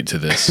contribute to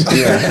this.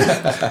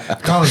 Yeah.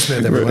 Colin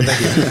Smith, everyone.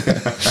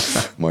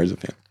 Thank you.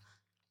 Marzipan.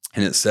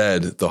 And it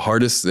said the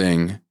hardest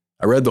thing,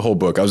 I read the whole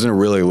book. I was in a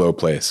really low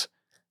place.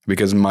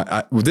 Because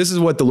this is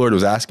what the Lord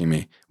was asking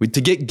me.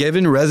 To get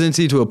given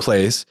residency to a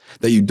place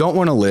that you don't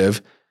want to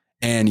live,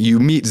 and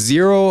you meet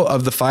 0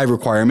 of the 5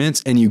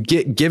 requirements, and you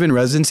get given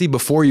residency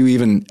before you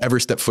even ever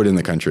step foot in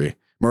the country,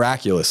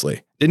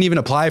 miraculously. Didn't even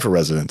apply for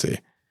residency.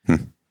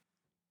 The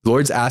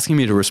Lord's asking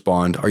me to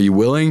respond, are you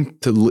willing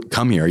to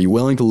come here? Are you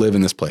willing to live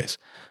in this place?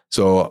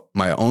 So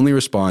my only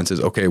response is,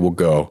 okay, we'll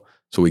go.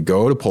 So we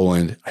go to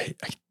Poland.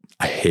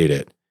 I hate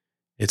it.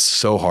 It's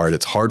so hard.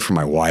 It's hard for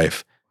my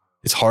wife.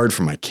 It's hard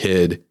for my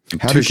kid.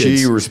 How does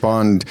she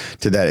respond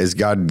to that? Is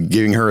God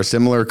giving her a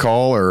similar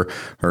call or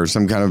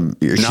some kind of,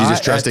 she's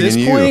just trusting in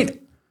you? At this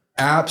point,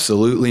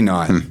 absolutely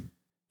not.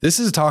 This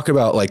is talk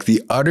about like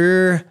the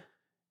utter,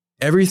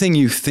 everything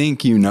you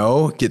think you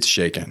know gets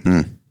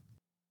shaken.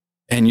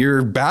 And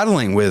you're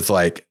battling with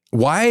like,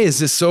 why is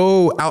this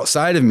so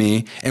outside of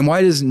me? And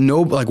why does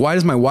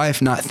my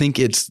wife not think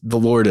it's the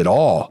Lord at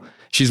all?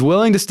 She's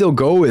willing to still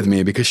go with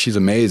me because she's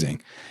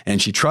amazing.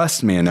 And she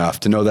trusts me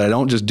enough to know that I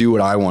don't just do what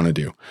I want to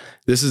do.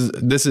 This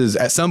is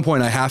at some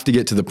point I have to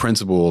get to the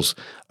principles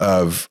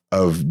of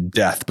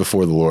death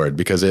before the Lord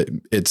because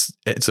it's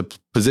a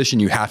position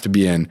you have to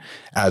be in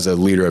as a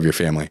leader of your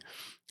family.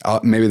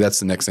 Maybe that's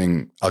the next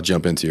thing I'll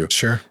jump into.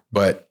 Sure.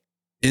 But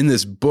in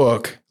this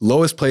book,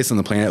 Lowest Place on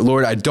the Planet,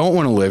 Lord, I don't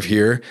want to live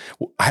here.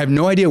 I have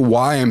no idea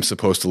why I'm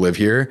supposed to live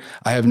here.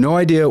 I have no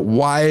idea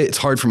why it's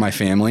hard for my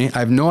family. I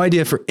have no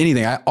idea for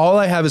anything. All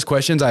I have is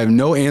questions. I have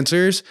no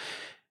answers.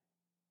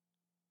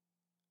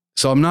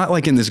 So I'm not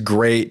like in this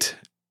great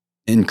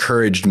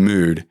encouraged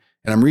mood.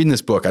 And I'm reading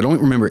this book. I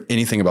don't remember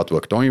anything about the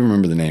book. Don't even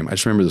remember the name. I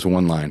just remember this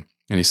one line.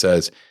 And he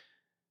says,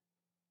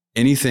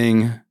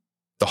 the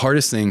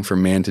hardest thing for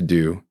man to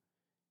do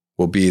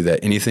will be that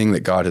anything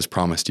that God has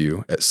promised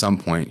you at some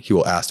point, he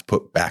will ask to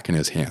put back in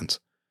his hands.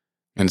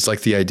 And it's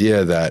like the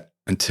idea that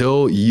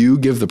until you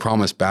give the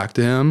promise back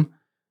to him,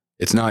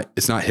 it's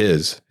not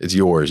his, it's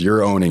yours.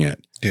 You're owning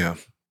it. Yeah.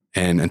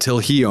 And until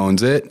he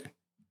owns it,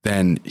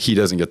 then he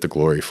doesn't get the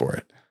glory for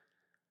it.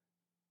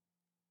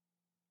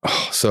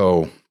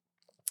 So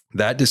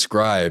that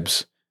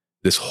describes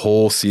this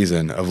whole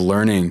season of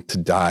learning to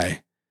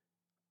die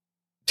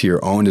to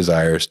your own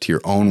desires, to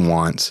your own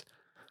wants.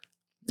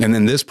 And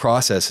then this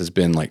process has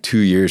been like 2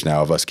 years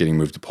now of us getting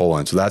moved to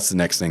Poland. So that's the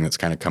next thing that's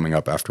kind of coming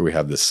up after we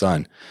have this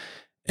son.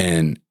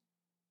 And,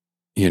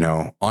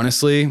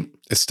 honestly,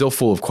 it's still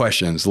full of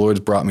questions. The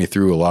Lord's brought me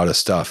through a lot of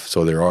stuff.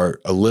 So there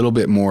are a little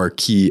bit more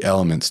key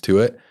elements to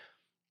it.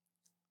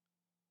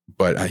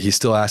 But he's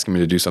still asking me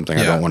to do something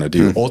I don't want to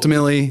do.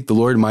 Ultimately, the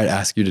Lord might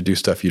ask you to do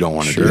stuff you don't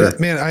want to do.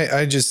 Man,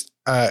 I just,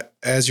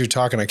 as you're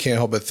talking, I can't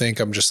help but think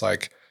I'm just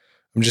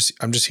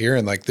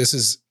hearing like, this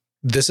is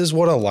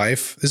what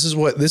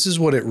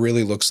it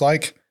really looks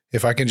like.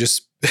 If I can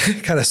just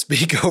kind of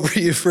speak over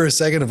you for a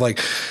second of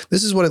like,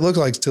 this is what it looks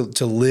like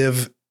to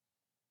live,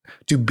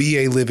 to be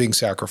a living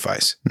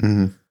sacrifice.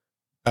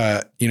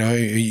 Mm-hmm.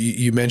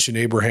 You mentioned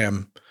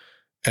Abraham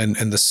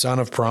and the son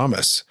of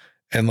promise.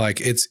 And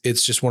like,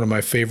 it's just one of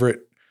my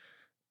favorite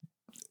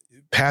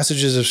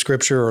passages of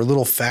scripture or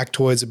little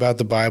factoids about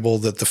the Bible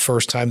that the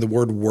first time the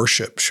word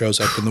worship shows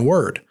up in the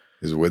word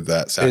is with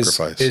that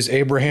sacrifice. Is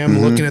Abraham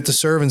looking at the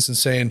servants and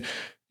saying,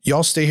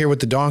 y'all stay here with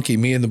the donkey.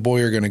 Me and the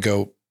boy are going to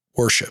go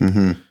worship.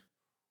 Mm-hmm.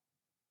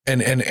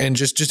 And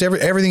just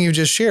everything you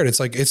just shared. It's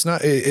like, it's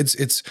not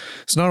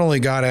only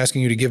God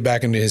asking you to give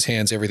back into his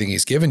hands everything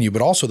he's given you,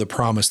 but also the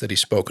promise that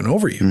he's spoken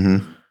over you.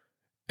 Mm-hmm.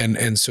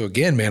 And so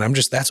again, man, I'm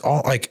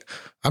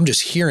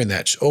just hearing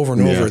that over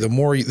and over. The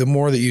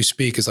more that you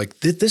speak is like,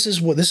 this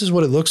is what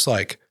it looks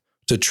like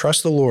to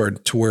trust the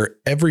Lord to where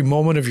every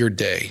moment of your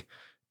day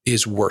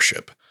is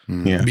worship.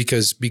 Yeah.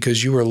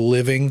 Because you are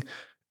living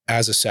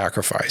as a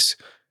sacrifice.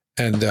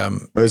 And,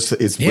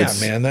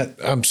 man,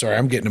 I'm sorry,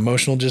 I'm getting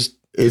emotional.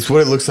 It's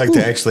what it looks like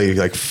to actually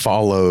like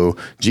follow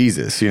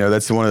Jesus. You know,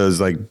 that's one of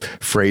those like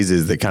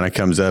phrases that kind of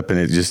comes up and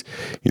it just,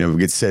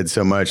 gets said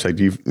so much like,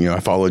 I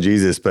follow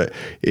Jesus. But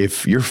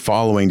if you're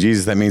following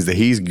Jesus, that means that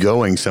he's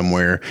going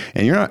somewhere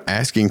and you're not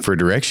asking for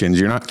directions.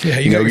 You're not,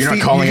 you're not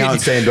calling out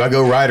and saying, do I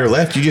go right or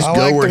left? You just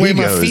go where he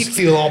goes. My feet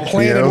feel all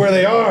planted where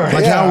they are.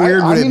 Like how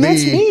weird would it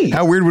be?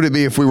 How weird would it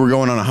be if we were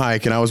going on a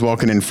hike and I was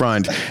walking in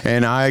front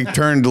and I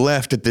turned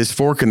left at this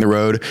fork in the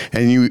road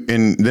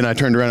and then I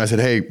turned around and I said,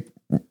 hey,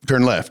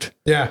 turn left.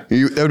 Yeah.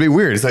 That would be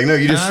weird. It's like, no,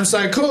 you just,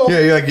 I'm like, cool. Yeah.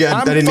 You're like, yeah,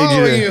 I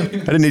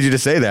didn't need you to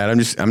say that. I'm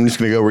just going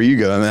to go where you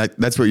go. I mean,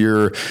 that's what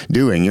you're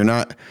doing. You're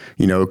not,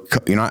 you're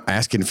not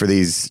asking for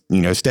these,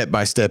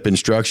 step-by-step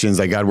instructions.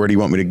 Like, God, where do you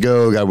want me to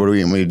go? God, what do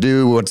you want me to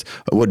do?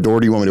 What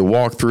door do you want me to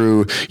walk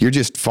through? You're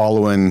just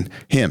following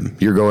him.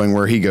 You're going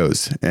where he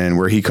goes and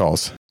where he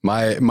calls.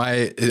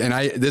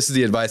 This is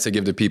the advice I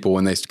give to people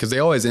because they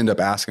always end up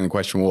asking the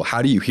question, well,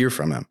 how do you hear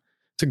from him?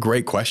 It's a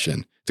great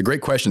question. It's a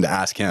great question to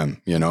ask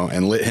him,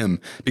 and let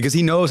him, because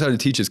he knows how to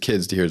teach his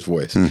kids to hear his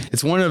voice.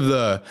 It's one of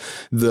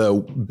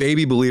the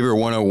baby believer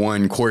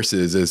 101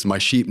 courses is my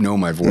sheep know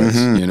my voice,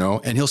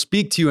 and he'll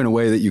speak to you in a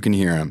way that you can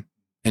hear him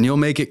and he'll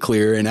make it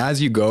clear. And as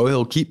you go,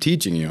 he'll keep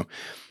teaching you.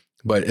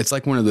 But it's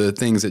like one of the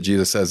things that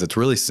Jesus says, it's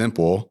really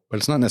simple, but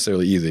it's not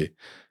necessarily easy.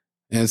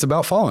 And it's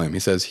about following him. He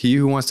says, he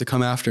who wants to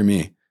come after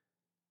me,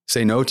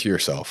 say no to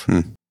yourself.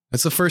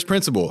 That's the first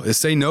principle is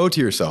say no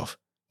to yourself.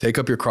 Take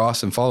up your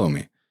cross and follow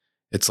me.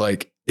 It's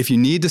like, if you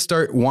need to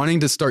start wanting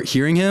to start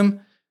hearing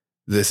him,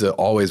 this is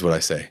always what I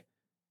say.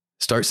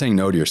 Start saying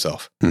no to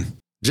yourself.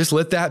 Just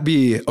let that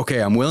be,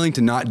 okay, I'm willing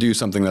to not do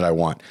something that I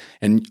want.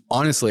 And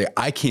honestly,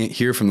 I can't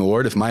hear from the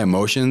Lord if my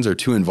emotions are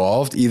too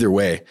involved either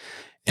way.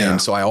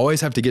 And so I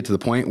always have to get to the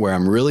point where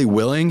I'm really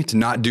willing to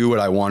not do what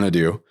I want to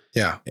do.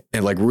 Yeah.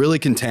 And like really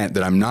content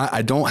that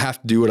I don't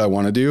have to do what I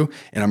want to do.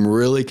 And I'm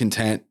really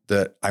content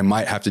that I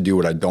might have to do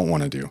what I don't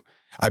want to do.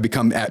 I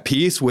become at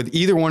peace with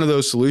either one of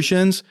those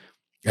solutions.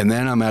 And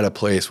then I'm at a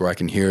place where I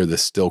can hear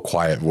this still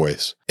quiet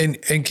voice. And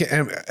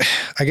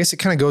I guess it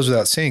kind of goes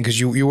without saying, because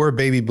you were a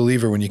baby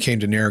believer when you came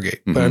to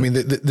Narrowgate. But I mean,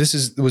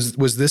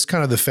 was this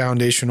kind of the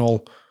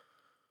foundational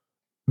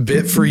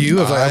bit for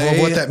you of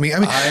what that means? I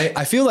mean,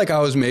 I feel like I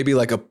was maybe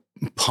like a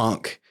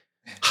punk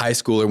high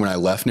schooler when I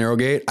left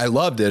Narrowgate. I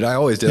loved it. I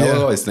always did. I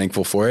was always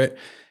thankful for it.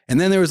 And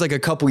then there was like a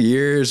couple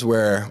years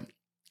where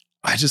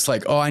I just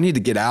like, I need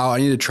to get out. I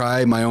need to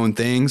try my own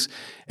things.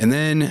 And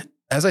then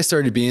as I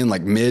started being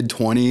like mid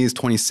 20s,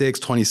 26,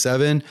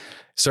 27,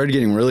 started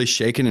getting really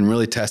shaken and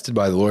really tested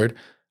by the Lord.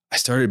 I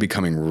started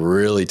becoming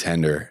really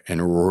tender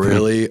and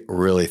really,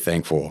 really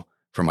thankful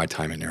for my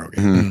time in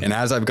Narrowgate. And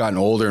as I've gotten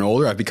older and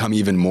older, I've become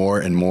even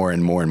more and more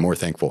and more and more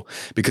thankful,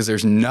 because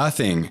there's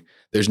nothing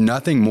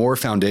more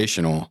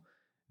foundational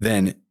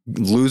than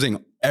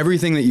losing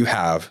everything that you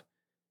have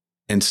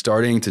and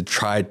starting to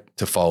try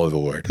to follow the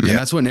Lord. And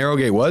that's what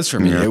Narrowgate was for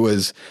me. It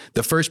was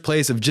the first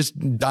place of just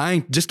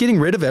dying, just getting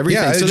rid of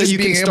everything so that you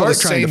can start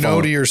trying to say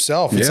no to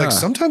yourself. It's like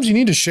sometimes you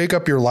need to shake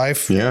up your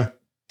life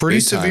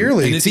pretty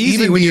severely. And it's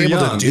easy when you're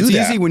young. It's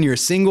easy when you're a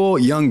single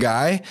young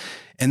guy.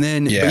 And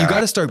then but you got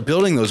to start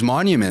building those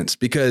monuments,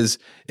 because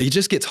it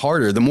just gets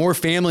harder. The more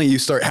family you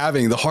start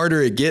having, the harder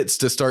it gets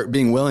to start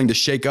being willing to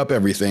shake up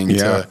everything.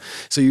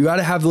 So you got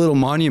to have little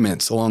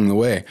monuments along the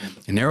way.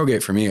 And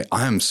Narrowgate, for me,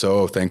 I'm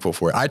so thankful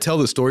for it. I tell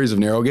the stories of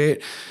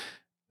Narrowgate,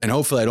 and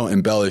hopefully I don't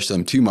embellish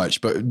them too much,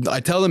 but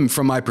I tell them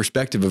from my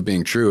perspective of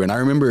being true. And I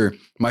remember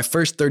my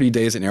first 30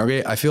 days at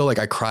Narrowgate, I feel like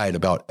I cried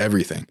about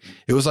everything.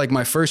 It was like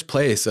my first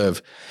place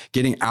of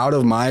getting out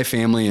of my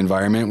family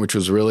environment, which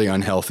was really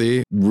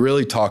unhealthy,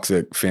 really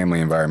toxic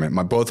family environment.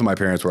 Both of my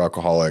parents were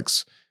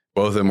alcoholics.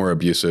 Both of them were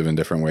abusive in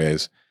different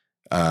ways.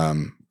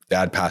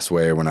 Dad passed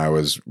away when I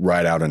was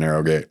right out of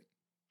Narrowgate.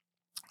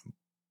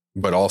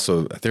 But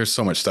also there's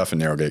so much stuff in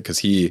Narrowgate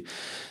because it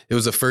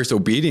was the first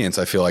obedience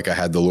I feel like I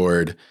had the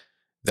Lord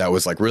that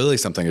was like really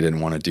something I didn't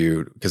want to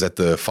do, because at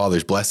the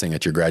Father's blessing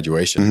at your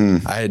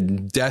graduation, I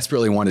had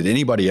desperately wanted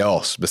anybody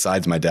else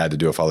besides my dad to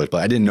do a Father's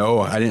blessing.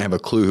 I didn't have a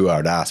clue who I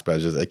would ask, but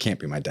it can't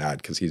be my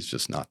dad because he's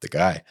just not the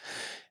guy.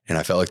 And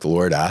I felt like the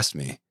Lord asked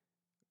me,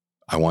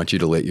 I want you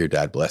to let your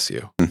dad bless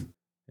you.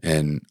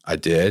 And I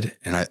did.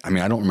 And I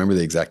mean, I don't remember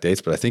the exact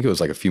dates, but I think it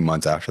was like a few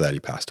months after that he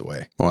passed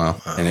away.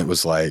 Wow. And it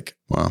was like,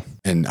 Wow.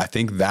 and I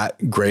think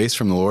that grace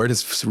from the Lord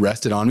has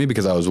rested on me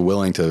because I was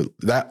willing to,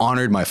 that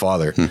honored my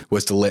father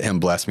was to let him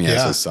bless me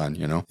as his son,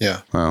 you know?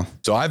 Yeah. Wow.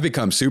 So I've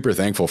become super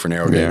thankful for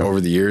Narrowgate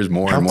over the years,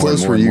 more How and more.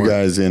 close and more were and you more.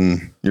 guys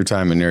in your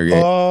time in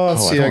Narrowgate? Oh,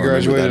 let's Oh, I see. I don't remember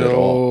graduated that at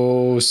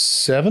all.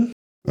 07.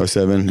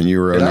 07 and you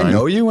were Did 09? I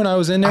know you when I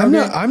was in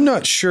Narrowgate? I'm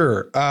not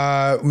sure.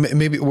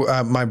 Maybe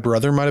my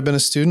brother might have been a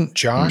student.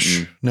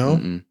 Josh? No?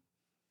 Mm-mm.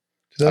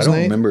 I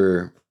 2008?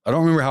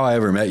 don't remember how I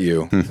ever met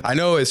you. I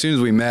know as soon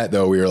as we met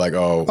though, we were like,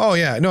 oh. Oh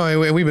yeah. No,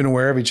 we've been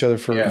aware of each other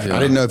for. I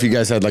didn't know if you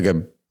guys had like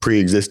a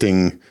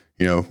pre-existing,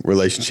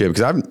 relationship,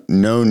 because I've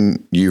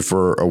known you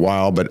for a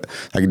while, but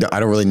like I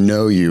don't really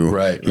know you,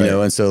 Right, you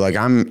know, and so like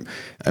I'm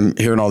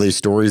hearing all these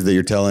stories that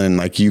you're telling.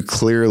 Like you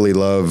clearly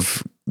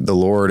love the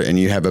Lord and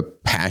you have a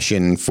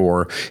passion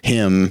for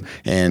Him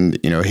and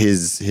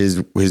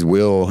His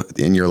will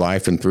in your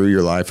life and through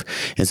your life.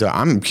 And so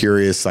I'm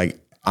curious, like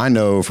I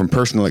know from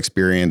personal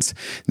experience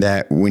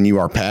that when you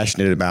are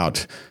passionate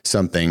about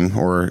something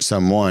or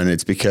someone,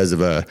 it's because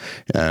of a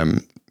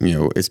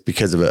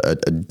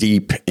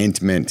deep,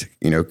 intimate,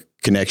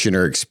 connection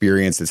or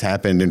experience that's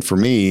happened. And for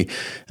me,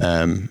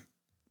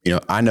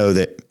 I know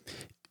that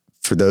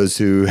for those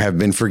who have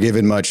been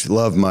forgiven much,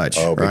 love much,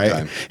 Oh, big right?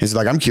 time. And so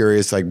like, I'm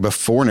curious, like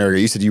before Narrowgate,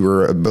 you said you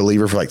were a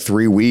believer for like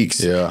 3 weeks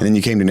Yeah. and then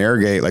you came to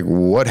Narrowgate. Like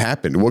what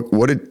happened?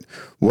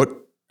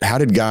 How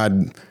did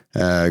God,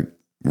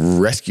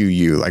 rescue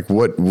you? Like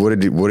what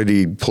did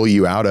he pull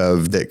you out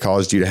of that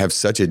caused you to have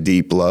such a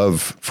deep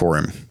love for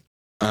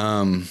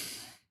him?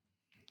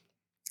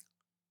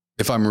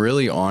 If I'm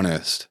really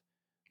honest,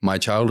 my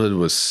childhood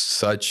was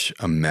such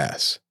a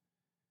mess.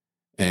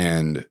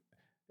 And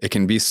it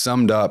can be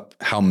summed up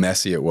how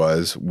messy it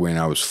was when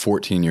I was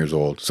 14 years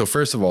old. So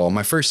first of all,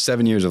 my first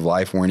 7 years of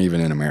life weren't even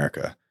in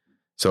America.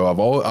 So I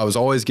was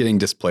always getting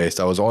displaced.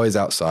 I was always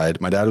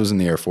outside. My dad was in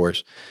the Air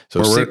Force.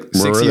 So Where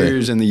six were they?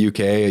 years in the UK,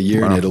 a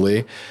year in Wow.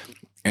 Italy,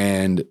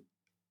 and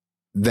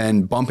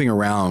then bumping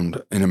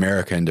around in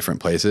America in different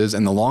places.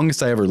 And the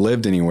longest I ever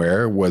lived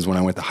anywhere was when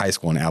I went to high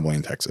school in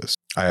Abilene, Texas.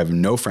 I have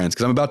no friends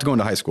because I'm about to go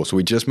into high school. So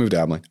we just moved to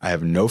Abilene. I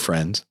have no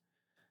friends.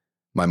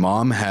 My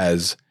mom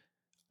has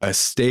a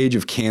stage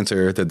of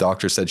cancer the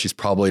doctor said she's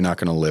probably not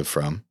going to live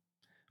from.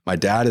 My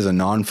dad is a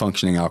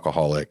non-functioning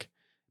alcoholic.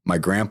 My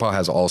grandpa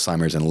has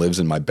Alzheimer's and lives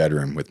in my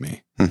bedroom with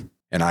me.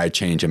 And I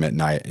change him at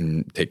night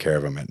and take care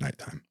of him at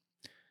nighttime.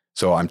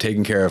 So I'm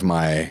taking care of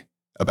my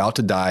about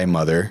to die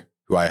mother,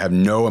 who I have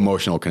no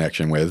emotional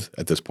connection with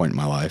at this point in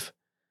my life.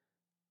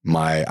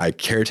 I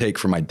caretake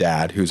for my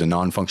dad, who's a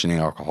non-functioning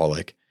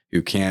alcoholic,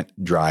 who can't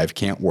drive,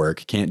 can't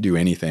work, can't do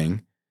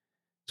anything.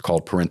 It's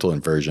called parental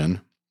inversion.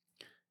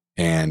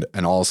 And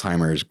an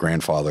Alzheimer's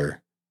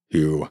grandfather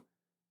who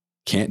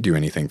can't do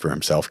anything for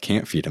himself,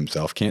 can't feed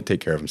himself, can't take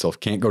care of himself,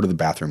 can't go to the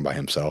bathroom by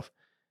himself.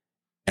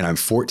 And I'm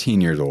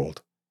 14 years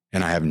old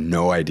and I have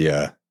no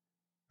idea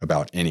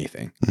about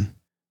anything.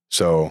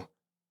 So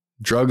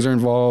drugs are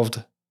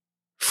involved,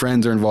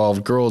 friends are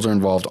involved, girls are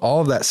involved. All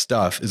of that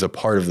stuff is a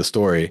part of the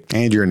story.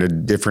 And you're in a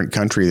different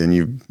country than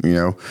you've,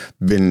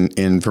 been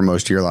in for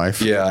most of your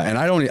life. Yeah. And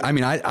I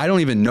don't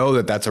even know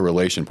that that's a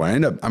relation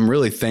point. I'm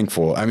really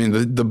thankful. I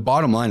mean, the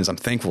bottom line is I'm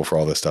thankful for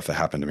all this stuff that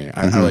happened to me.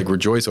 I like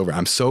rejoice over it.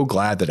 I'm so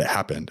glad that it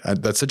happened.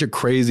 That's such a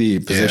crazy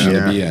position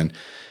to be in.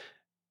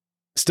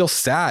 Still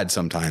sad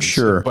sometimes,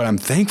 Sure. But I'm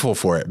thankful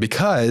for it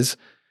because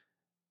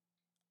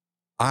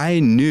I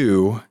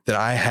knew that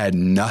I had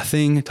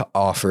nothing to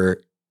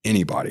offer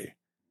anybody.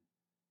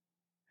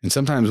 And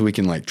sometimes we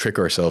can like trick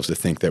ourselves to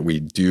think that we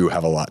do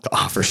have a lot to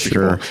offer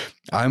Sure.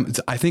 people.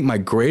 I think my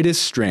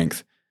greatest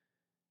strength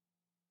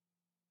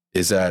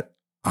is that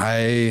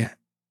I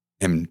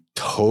am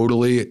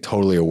totally,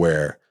 totally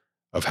aware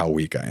of how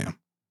weak I am.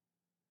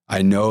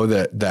 I know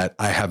that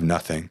I have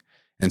nothing.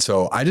 And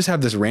so I just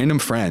have this random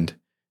friend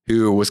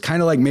who was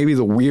kind of like maybe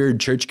the weird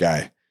church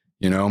guy,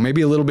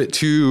 maybe a little bit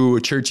too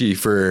churchy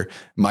for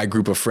my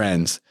group of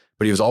friends.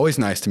 But he was always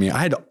nice to me.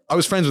 I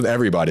was friends with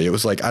everybody. It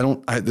was like,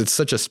 it's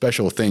such a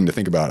special thing to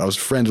think about. I was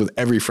friends with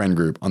every friend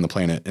group on the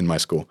planet in my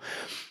school.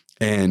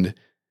 And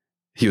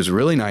he was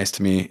really nice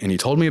to me. And he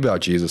told me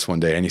about Jesus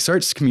one day and he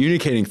starts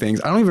communicating things.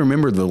 I don't even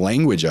remember the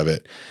language of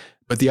it,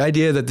 but the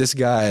idea that this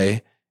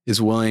guy is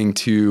willing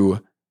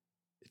to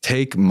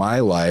take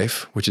my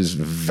life, which is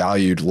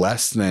valued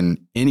less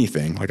than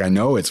anything. Like I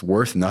know it's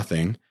worth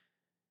nothing.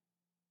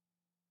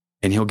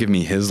 And he'll give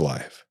me his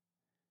life.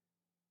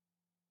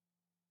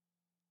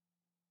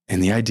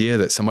 And the idea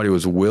that somebody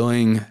was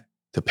willing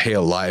to pay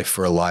a life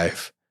for a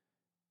life,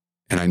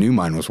 and I knew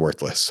mine was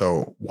worthless.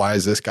 So why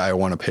does this guy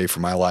want to pay for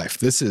my life?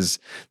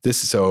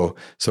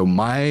 So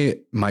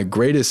my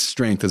greatest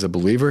strength as a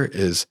believer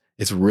is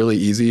it's really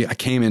easy. I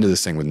came into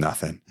this thing with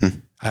nothing.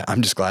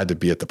 I'm just glad to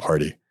be at the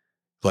party.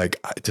 Like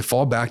to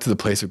fall back to the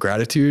place of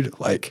gratitude,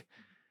 like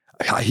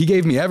he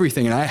gave me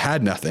everything and I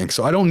had nothing.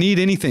 So I don't need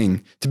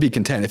anything to be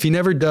content. If he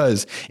never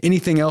does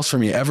anything else for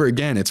me ever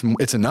again,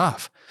 it's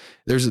enough.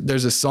 There's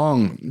a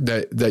song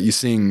that you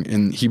sing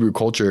in Hebrew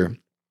culture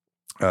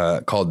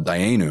called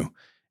Dayenu.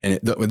 And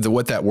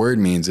what that word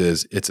means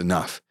is it's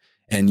enough.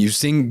 And you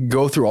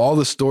go through all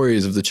the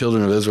stories of the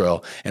children of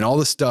Israel and all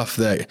the stuff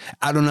that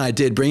Adonai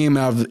did, bringing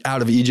them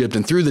out of Egypt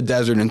and through the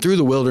desert and through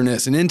the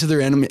wilderness and into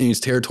their enemy's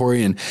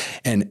territory.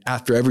 And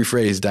after every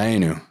phrase,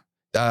 Dayenu,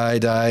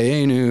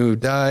 Dayenu,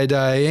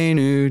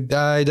 Dayenu,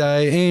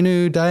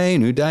 Dayenu,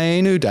 Dayenu,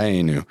 Dayenu,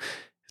 Dayenu.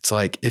 It's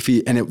like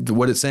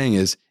what it's saying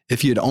is,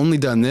 if you had only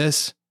done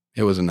this,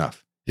 it was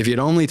enough. If you had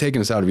only taken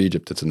us out of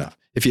Egypt, it's enough.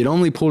 If you had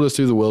only pulled us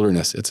through the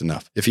wilderness, it's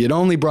enough. If you had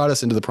only brought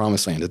us into the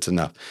promised land, it's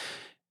enough.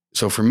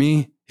 So for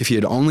me, if you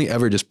had only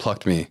ever just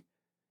plucked me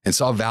and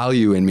saw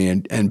value in me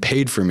and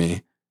paid for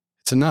me,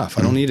 it's enough.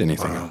 I don't need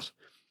anything else.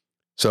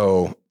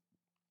 So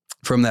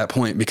from that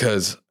point,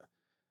 because,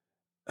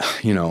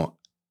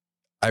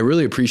 I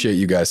really appreciate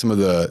you guys, some of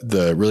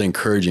the really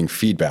encouraging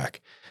feedback,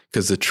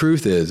 because the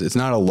truth is it's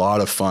not a lot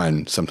of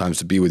fun sometimes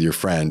to be with your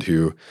friend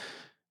who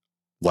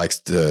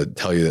likes to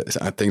tell you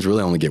that things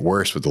really only get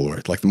worse with the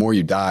Lord. Like the more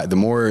you die, the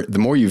more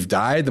you've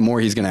died, the more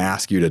he's going to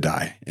ask you to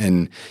die.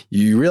 And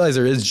you realize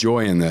there is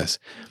joy in this,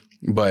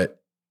 but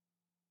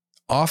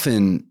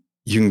often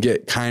you can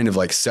get kind of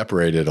like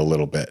separated a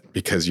little bit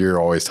because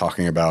you're always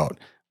talking about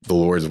the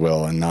Lord's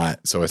will and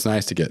not. So it's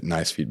nice to get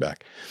nice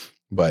feedback.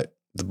 But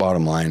the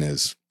bottom line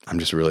is I'm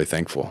just really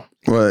thankful.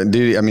 Well,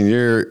 dude, I mean,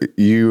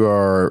 you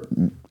are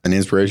an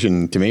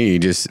inspiration to me,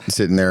 just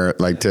sitting there,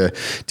 like to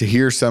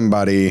hear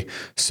somebody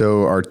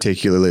so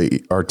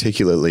articulately, I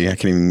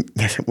can't even,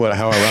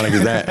 how ironic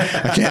is that?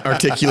 I can't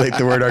articulate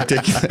the word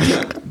articulate.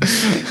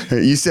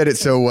 You said it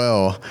so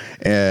well.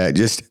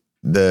 Just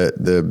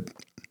the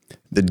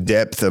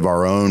depth of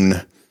our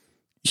own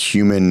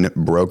human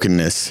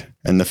brokenness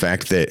and the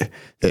fact that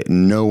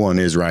no one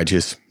is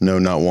righteous. No,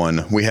 not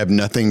one. We have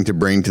nothing to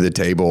bring to the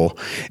table,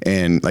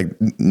 and like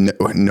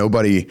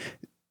nobody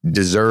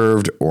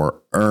deserved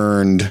or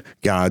earned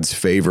God's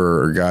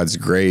favor or God's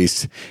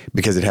grace,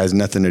 because it has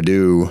nothing to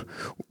do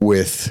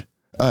with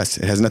us.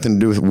 It has nothing to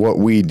do with what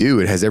we do.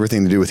 It has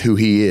everything to do with who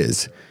he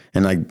is.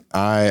 And like,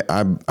 I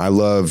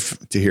love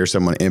to hear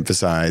someone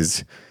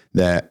emphasize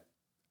that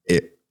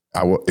it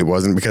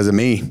wasn't because of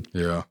me.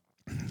 Yeah.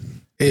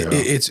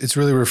 It's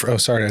really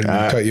sorry, I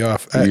didn't cut you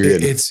off.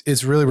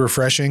 It's really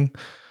refreshing,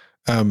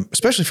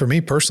 especially for me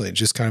personally,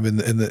 just kind of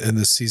in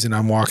the season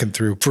I'm walking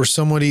through. For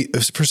somebody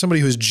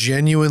who's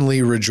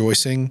genuinely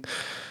rejoicing,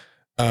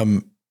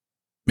 Paul's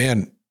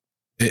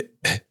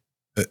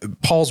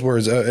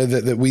words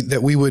that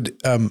we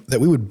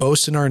would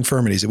boast in our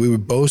infirmities, that we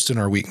would boast in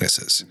our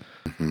weaknesses,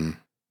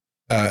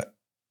 so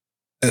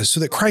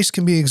that Christ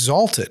can be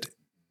exalted,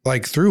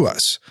 like through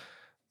us.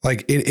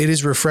 Like it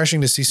is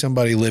refreshing to see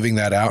somebody living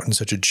that out in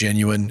such a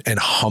genuine and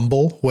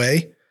humble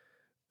way.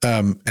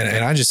 And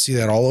I just see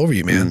that all over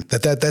you, man.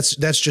 That's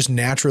just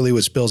naturally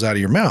what spills out of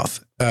your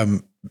mouth.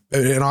 And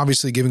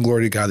obviously giving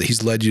glory to God that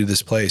he's led you to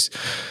this place.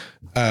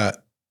 I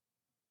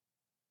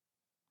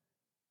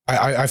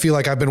feel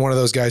like I've been one of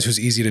those guys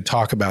who's easy to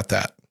talk about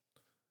that,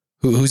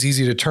 who's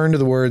easy to turn to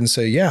the word and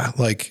say, yeah,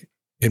 like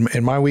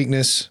in my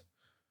weakness,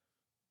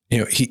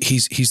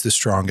 he's the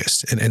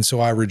strongest. And so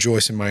I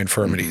rejoice in my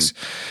infirmities.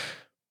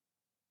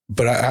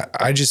 But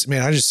I just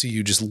see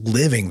you just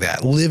living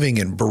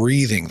and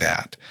breathing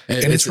that.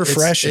 And it's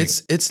refreshing.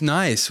 It's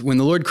nice. When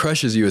the Lord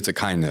crushes you, it's a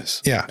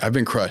kindness. Yeah. I've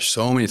been crushed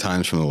so many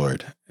times from the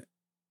Lord.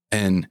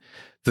 And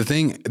the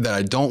thing that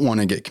I don't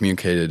want to get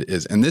communicated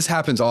is, and this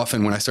happens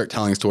often when I start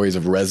telling stories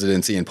of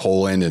residency in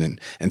Poland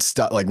and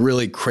stuff, like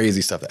really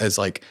crazy stuff. It's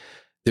like,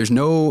 I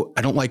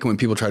don't like when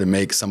people try to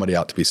make somebody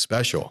out to be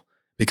special,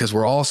 because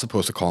we're all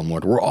supposed to call him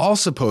Lord. We're all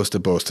supposed to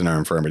boast in our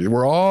infirmity.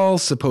 We're all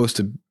supposed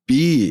to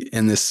be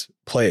in this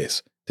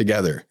place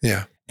together.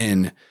 Yeah.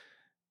 And,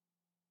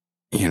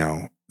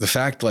 the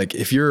fact, like,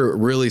 if you're a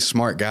really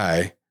smart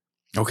guy,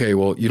 okay,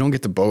 well, you don't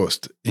get to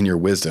boast in your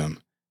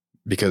wisdom,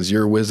 because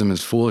your wisdom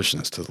is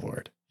foolishness to the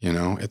Lord.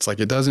 It's like,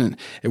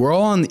 we're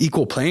all on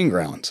equal playing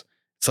grounds.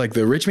 It's like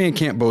the rich man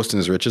can't boast in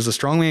his riches. The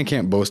strong man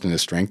can't boast in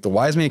his strength. The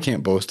wise man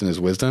can't boast in his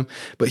wisdom,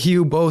 but he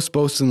who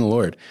boasts in the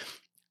Lord.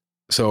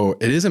 So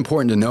it is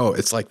important to know,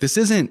 it's like, this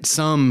isn't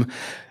some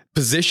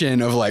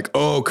position of like,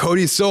 oh,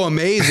 Cody's so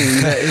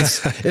amazing.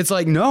 It's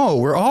like, no,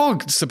 we're all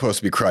supposed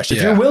to be crushed.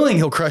 If you're willing,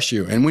 he'll crush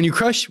you. And when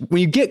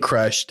you get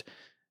crushed,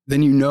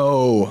 then you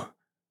know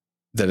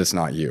that it's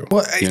not you.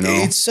 Well,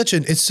 it's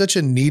such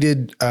a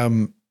needed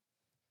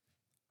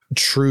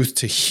truth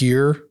to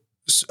hear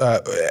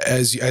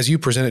as you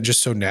present it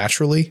just so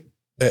naturally.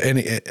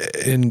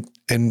 And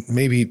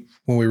maybe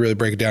when we really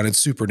break it down, it's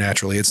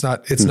supernaturally. It's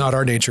not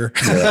our nature.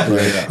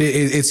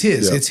 It's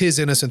his. Yeah. It's his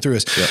in us and through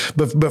us. Yeah.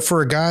 But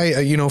for a guy,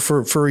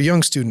 for a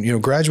young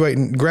student,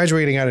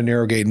 graduating out of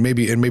Narrowgate and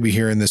maybe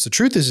hearing this, the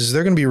truth is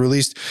they're going to be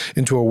released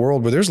into a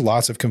world where there's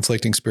lots of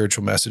conflicting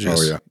spiritual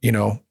messages. Oh,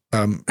 yeah.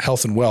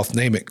 Health and wealth,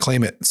 name it,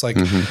 claim it. It's like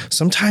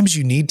sometimes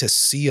you need to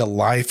see a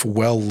life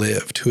well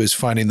lived who is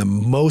finding the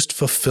most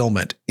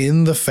fulfillment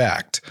in the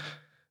fact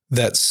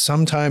that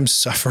sometimes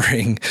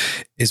suffering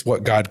is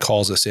what God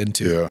calls us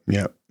into.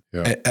 Yeah.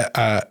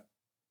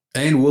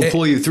 And we'll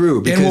pull you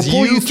through, because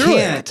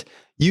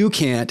You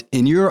can't,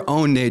 in your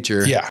own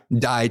nature, Yeah.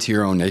 die to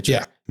your own nature.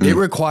 Yeah. It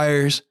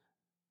requires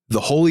the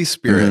Holy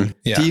Spirit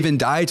Yeah. to even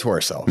die to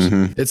ourselves.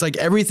 It's like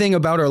everything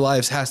about our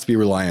lives has to be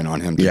reliant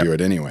on him to do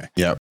it anyway.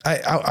 Yep.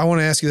 I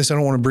want to ask you this. I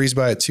don't want to breeze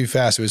by it too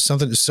fast. It was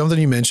something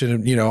you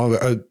mentioned,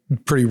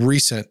 pretty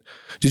recent.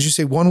 Did you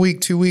say 1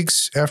 week, 2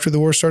 weeks after the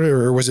war started,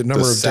 or was it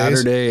number of days?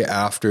 Saturday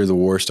after the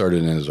war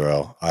started in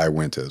Israel, I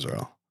went to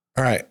Israel.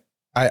 All right.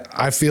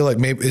 I feel like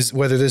maybe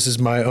whether this is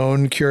my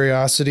own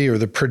curiosity or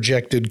the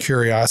projected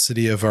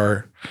curiosity of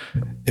our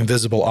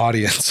invisible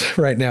audience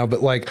right now,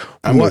 but like,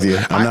 I'm with you.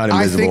 I'm not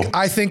invisible.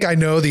 I think I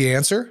know the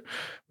answer,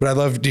 but I'd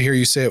love to hear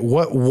you say it.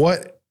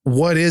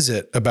 What is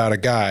it about a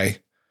guy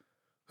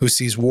who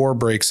sees war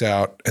breaks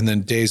out and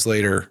then days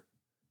later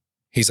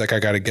he's like,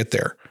 I got to get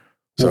there?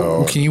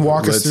 So can you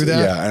walk us through that?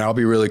 Yeah. And I'll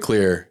be really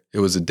clear. It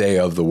was the day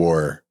of the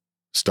war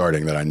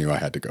starting that I knew I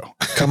had to go.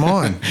 Come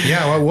on.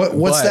 Yeah.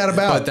 What's that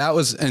about?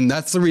 But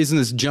that's the reason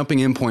this jumping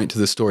in point to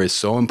the story is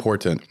so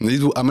important. I'm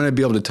going to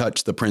be able to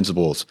touch the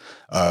principles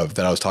that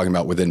I was talking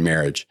about within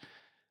marriage.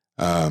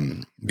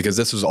 Because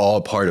this was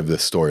all part of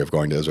this story of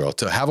going to Israel.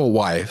 To have a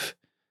wife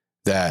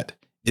that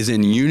is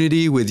in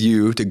unity with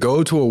you, to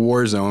go to a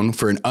war zone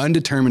for an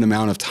undetermined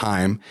amount of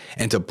time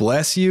and to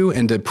bless you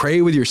and to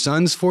pray with your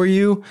sons for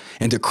you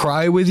and to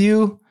cry with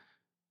you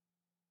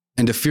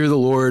and to fear the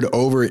Lord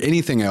over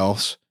anything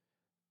else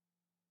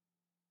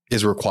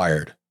is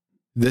required.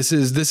 This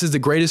is the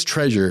greatest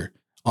treasure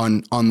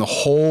on the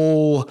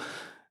whole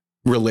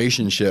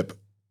relationship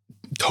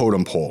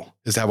totem pole,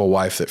 is to have a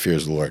wife that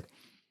fears the Lord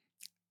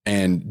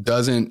and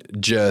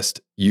doesn't just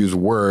use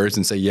words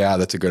and say, yeah,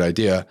 that's a good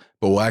idea,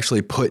 but will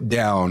actually put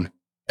down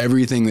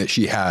everything that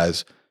she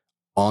has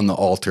on the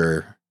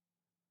altar,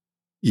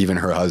 even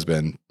her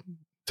husband,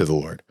 to the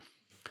Lord.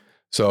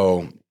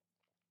 So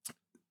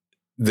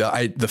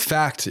the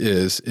fact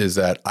is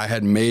that I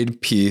had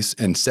made peace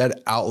and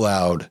said out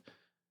loud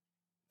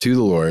to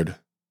the Lord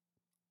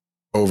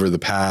over the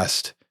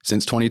past,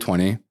 since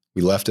 2020,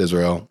 we left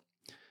Israel.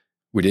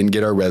 We didn't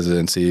get our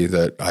residency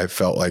that I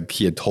felt like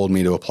he had told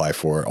me to apply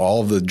for.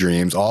 All of the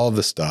dreams, all of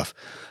the stuff.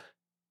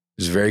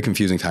 It was a very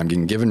confusing time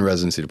getting given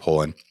residency to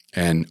Poland.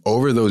 And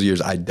over those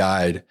years, I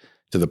died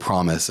to the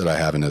promise that I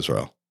have in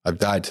Israel. I've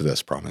died to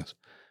this promise.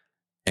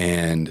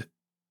 And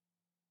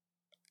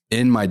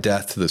in my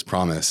death to this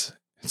promise,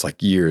 it's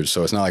like years.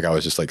 So it's not like I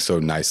was just like so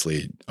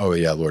nicely, oh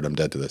yeah, Lord, I'm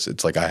dead to this.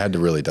 It's like I had to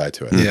really die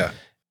to it. Yeah.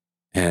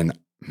 And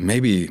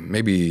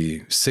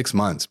maybe 6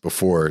 months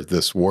before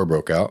this war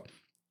broke out,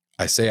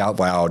 I say out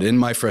loud in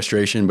my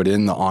frustration, but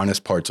in the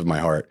honest parts of my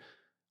heart,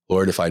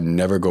 Lord, if I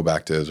never go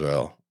back to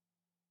Israel,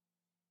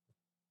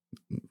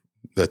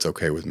 that's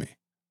okay with me.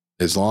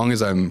 As long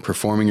as I'm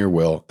performing your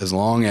will, as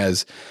long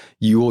as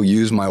you will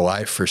use my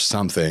life for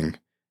something,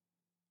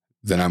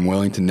 then I'm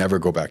willing to never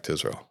go back to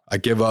Israel. I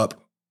give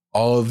up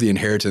all of the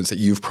inheritance that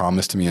you've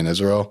promised to me in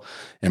Israel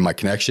and my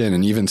connection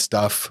and even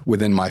stuff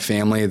within my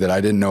family that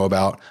I didn't know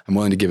about. I'm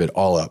willing to give it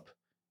all up,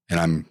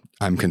 and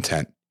I'm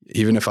content,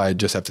 even if I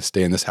just have to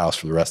stay in this house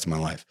for the rest of my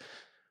life.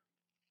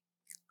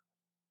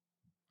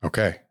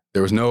 Okay.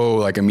 There was no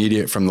like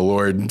immediate from the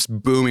Lord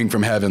booming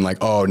from heaven, like,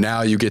 oh,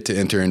 now you get to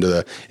enter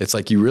into it's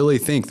like you really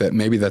think that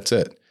maybe that's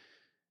it.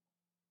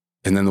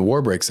 And then the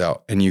war breaks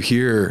out and you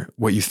hear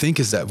what you think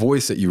is that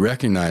voice that you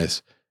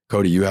recognize,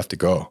 Cody, you have to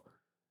go.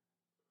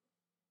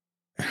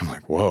 And I'm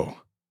like, whoa,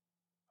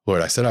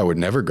 Lord, I said I would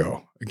never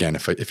go again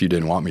if you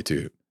didn't want me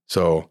to.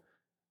 So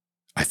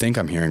I think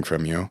I'm hearing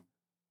from you.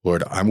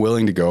 Lord, I'm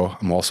willing to go.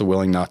 I'm also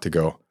willing not to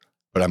go,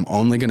 but I'm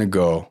only going to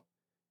go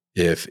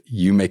if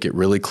you make it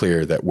really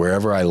clear that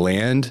wherever I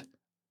land,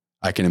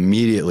 I can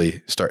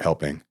immediately start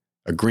helping.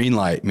 A green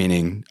light,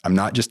 meaning I'm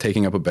not just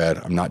taking up a bed.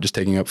 I'm not just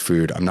taking up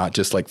food. I'm not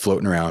just like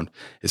floating around.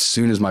 As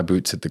soon as my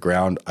boots hit the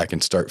ground, I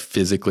can start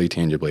physically,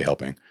 tangibly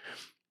helping.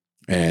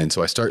 And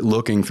so I start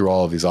looking through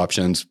all of these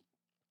options.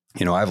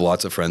 You know, I have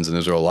lots of friends in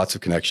Israel, lots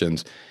of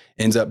connections.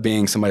 Ends up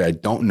being somebody I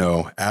don't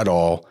know at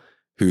all,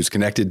 who's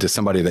connected to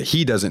somebody that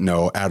he doesn't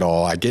know at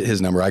all. I get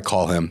his number. I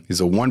call him. He's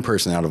the one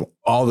person out of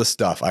all the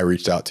stuff I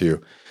reached out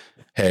to.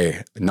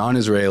 Hey,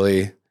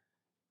 non-Israeli,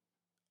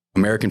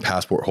 American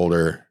passport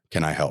holder,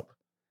 can I help?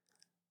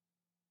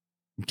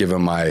 Give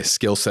him my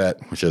skill set,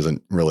 which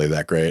isn't really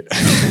that great.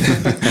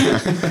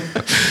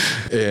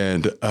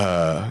 And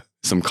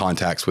some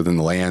contacts within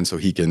the land so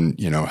he can,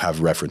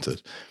 have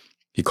references.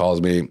 He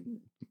calls me,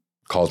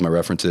 calls my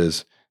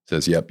references,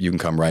 says, yep, you can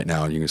come right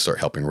now and you can start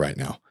helping right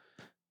now.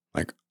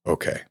 Like,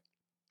 okay.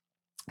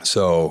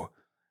 So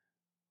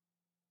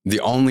the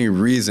only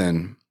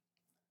reason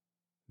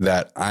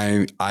that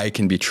I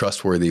can be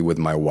trustworthy with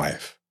my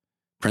wife,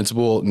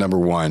 principle number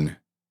one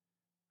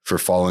for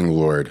following the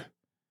Lord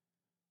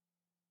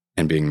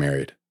and being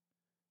married.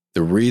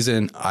 The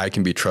reason I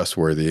can be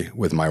trustworthy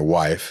with my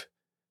wife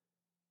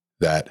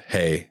that,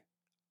 hey,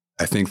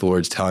 I think the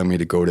Lord's telling me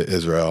to go to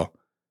Israel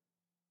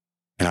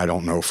and I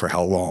don't know for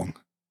how long,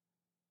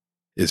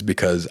 is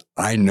because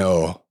I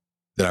know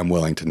that I'm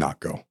willing to not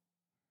go.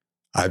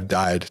 I've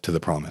died to the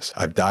promise.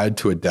 I've died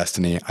to a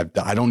destiny.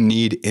 I don't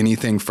need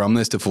anything from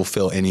this to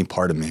fulfill any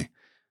part of me.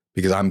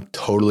 because I'm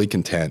totally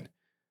content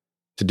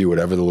to do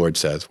whatever the Lord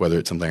says, whether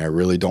it's something I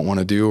really don't want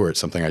to do or it's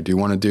something I do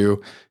want to do.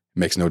 It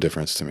makes no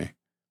difference to me.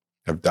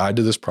 I've died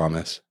to this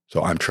promise,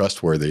 so I'm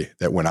trustworthy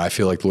that when I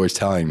feel like the Lord's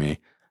telling me,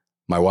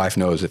 my wife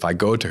knows if I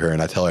go to her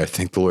and I tell her I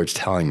think the Lord's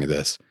telling me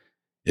this,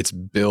 it's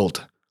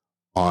built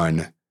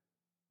on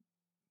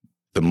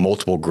the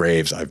multiple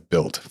graves I've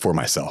built for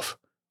myself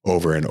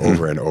over and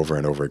over and over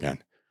and over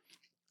again.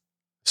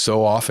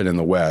 So often in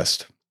the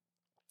West,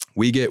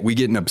 we get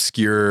an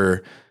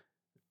obscure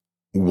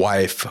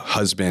wife,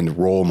 husband,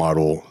 role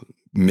model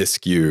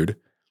miscued.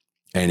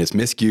 And it's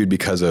miscued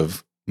because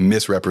of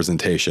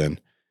misrepresentation,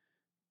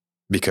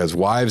 because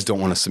wives don't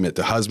want to submit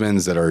to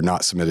husbands that are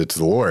not submitted to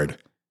the Lord.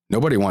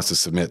 Nobody wants to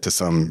submit to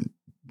some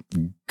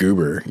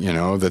goober,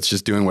 that's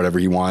just doing whatever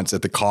he wants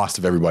at the cost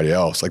of everybody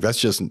else. Like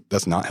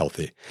that's not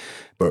healthy.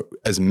 But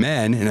as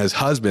men and as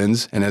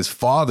husbands and as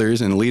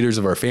fathers and leaders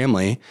of our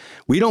family,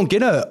 we don't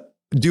get a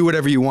do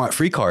whatever you want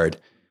free card.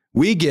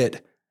 We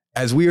get,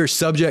 as we are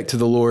subject to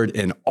the Lord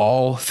in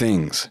all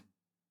things.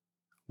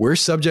 We're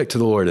subject to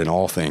the Lord in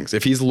all things.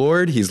 If he's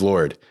Lord, he's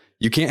Lord.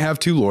 You can't have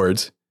two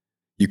Lords.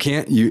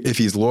 If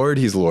he's Lord,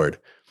 he's Lord.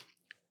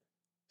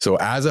 So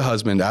as a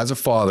husband, as a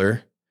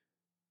father,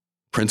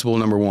 principle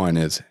number one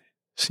is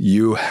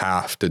you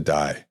have to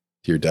die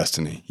to your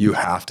destiny. You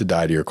have to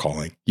die to your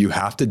calling. You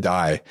have to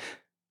die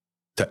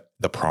to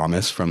the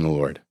promise from the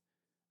Lord.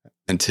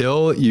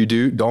 Until you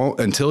do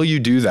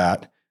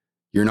that,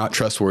 you're not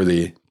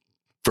trustworthy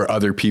for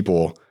other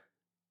people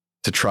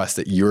to trust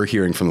that you're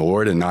hearing from the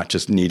Lord and not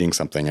just needing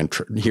something and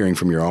hearing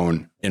from your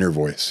own inner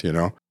voice.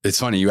 It's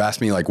funny. You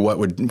asked me like, what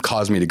would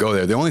cause me to go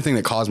there? The only thing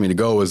that caused me to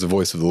go was the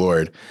voice of the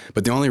Lord.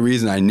 But the only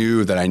reason I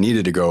knew that I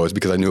needed to go is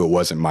because I knew it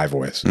wasn't my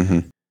voice. Mm-hmm.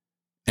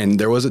 And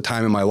there was a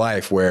time in my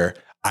life where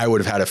I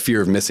would have had a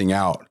fear of missing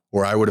out,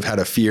 or I would have had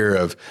a fear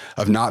of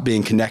not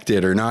being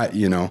connected or not,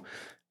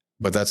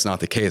 but that's not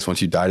the case.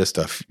 Once you die to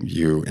stuff,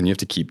 you have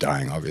to keep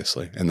dying,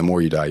 obviously. And the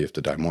more you die, you have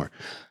to die more.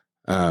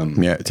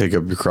 Take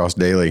up your cross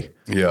daily.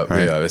 Yeah.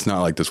 Right? Yeah. It's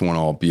not like this one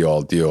all be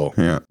all deal.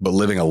 Yeah. But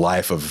living a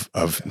life of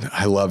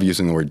I love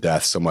using the word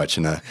death so much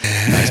in a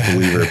Nice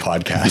Believer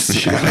podcast.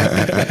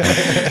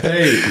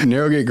 Hey,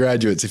 Narrowgate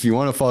graduates, if you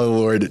want to follow the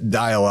Lord,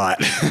 die a lot.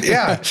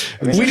 Yeah.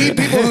 We need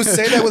people who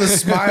say that with a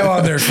smile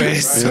on their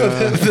face. So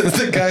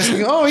the guys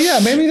go, oh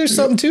yeah, maybe there's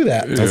something to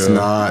that.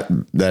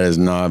 That is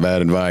not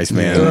bad advice,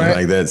 man. Right?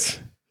 Like that's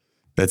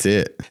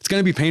it. It's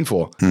going to be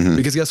painful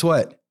because guess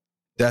what?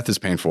 Death is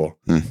painful.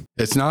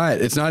 It's not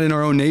in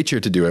our own nature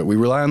to do it. We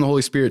rely on the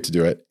Holy Spirit to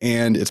do it,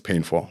 and it's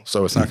painful.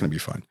 So it's not going to be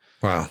fun.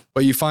 Wow.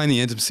 But you find the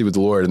intimacy with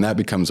the Lord, and that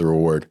becomes a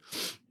reward.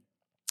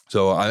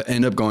 So I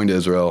end up going to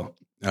Israel.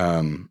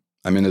 I'm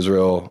in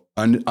Israel,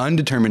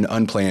 undetermined,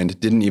 unplanned,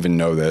 didn't even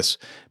know this.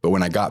 But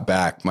when I got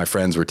back, my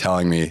friends were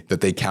telling me that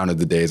they counted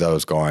the days I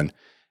was gone.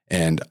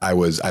 And I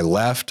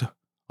left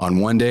on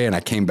one day and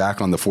I came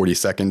back on the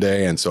 42nd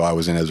day. And so I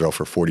was in Israel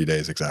for 40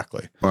 days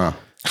exactly. Wow.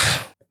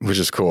 Which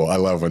is cool. I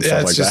love when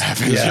stuff like that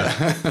happens.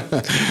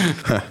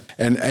 Yeah.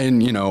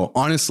 and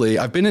honestly,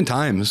 I've been in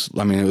times,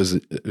 it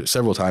was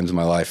several times in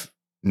my life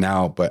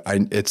now, but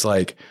it's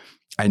like,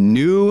 I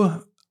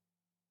knew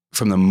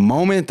from the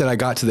moment that I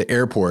got to the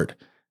airport,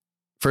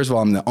 first of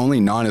all, I'm the only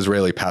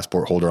non-Israeli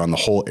passport holder on the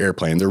whole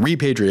airplane. They're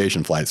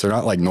repatriation flights. They're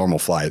not like normal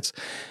flights.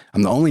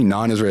 I'm the only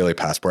non-Israeli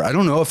passport. I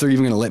don't know if they're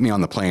even going to let me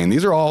on the plane.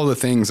 These are all the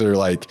things that are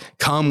like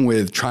come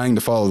with trying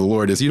to follow the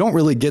Lord, is you don't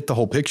really get the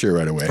whole picture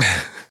right away.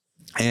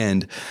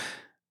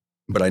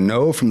 But I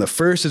know from the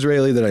first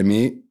Israeli that I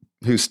meet,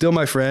 who's still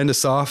my friend,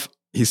 Asaf,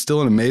 he's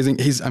still an amazing,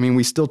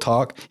 we still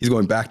talk. He's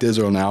going back to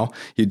Israel now.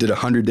 He did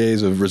 100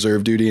 days of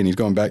reserve duty and he's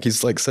going back.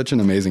 He's like such an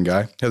amazing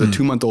guy. He has a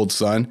 2-month-old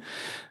son,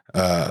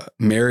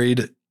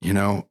 married,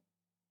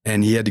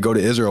 and he had to go to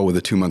Israel with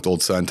a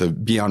 2-month-old son to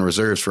be on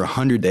reserves for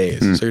 100 days.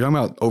 So you're talking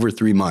about over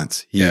 3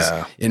 months. He's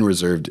in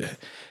reserve.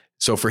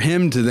 So for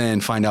him to then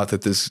find out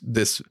that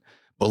this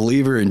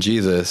believer in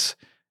Jesus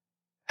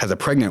has a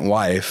pregnant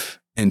wife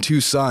and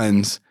 2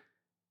 sons,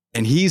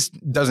 and he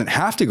doesn't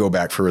have to go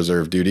back for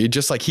reserve duty,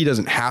 just like he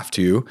doesn't have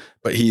to,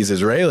 but he's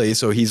Israeli.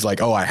 So he's like,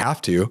 oh, I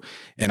have to.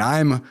 And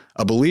I'm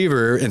a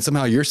believer. And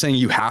somehow you're saying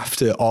you have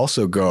to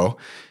also go.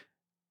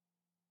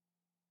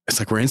 It's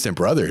like we're instant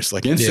brothers,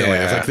 like instantly.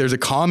 Yeah. It's like there's a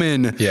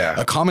common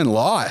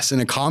loss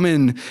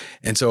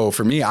and so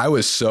for me, I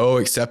was so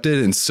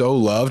accepted and so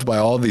loved by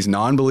all of these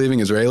non-believing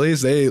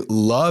Israelis. They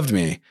loved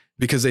me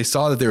because they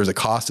saw that there was a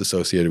cost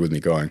associated with me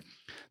going.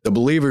 The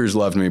believers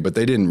loved me, but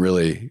they didn't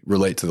really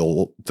relate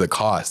to the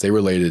cost. They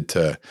related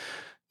to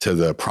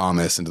the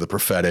promise and to the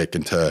prophetic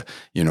and to,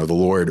 the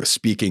Lord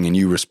speaking and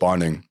you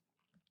responding.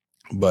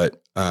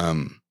 But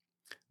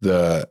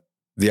the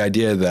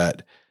idea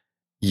that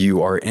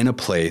you are in a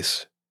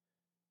place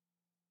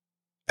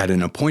at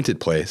an appointed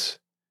place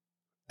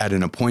at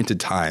an appointed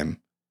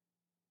time,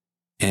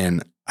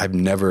 and I've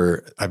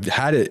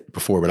had it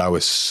before, but I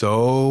was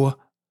so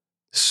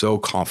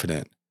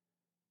confident.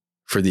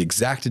 For the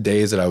exact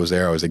days that I was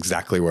there, I was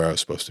exactly where I was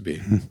supposed to be.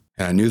 And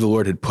I knew the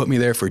Lord had put me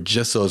there for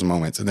just those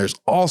moments. And there's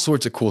all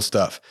sorts of cool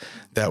stuff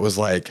that was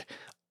like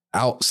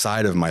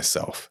outside of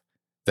myself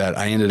that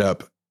I ended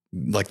up,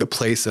 like, the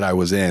place that I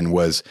was in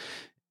was,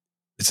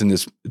 it's in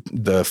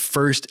the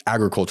first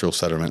agricultural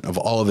settlement of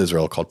all of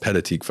Israel called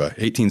Petah Tikva,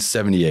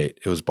 1878.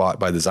 It was bought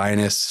by the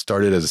Zionists,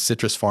 started as a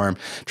citrus farm,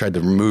 tried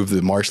to remove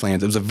the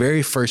marshlands. It was the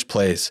very first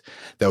place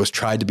that was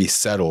tried to be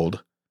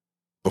settled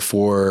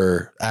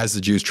before, as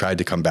the Jews tried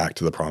to come back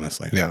to the promised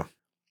land. Yeah.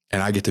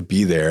 And I get to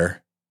be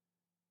there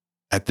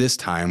at this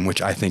time,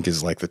 which I think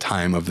is like the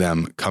time of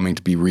them coming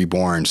to be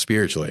reborn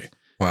spiritually.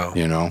 Wow.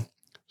 You know?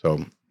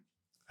 So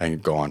I can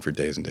go on for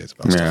days and days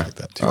about stuff like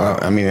that too.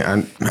 I mean,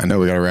 I know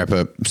we got to wrap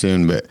up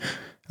soon, but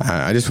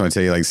I just want to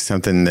tell you, like,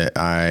 something that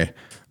I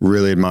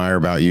really admire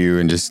about you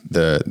and just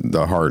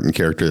the heart and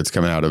character that's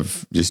coming out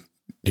of just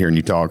hearing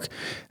you talk.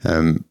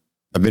 I've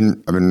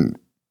been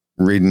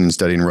reading and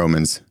studying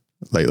Romans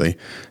lately.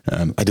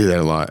 I do that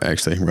a lot,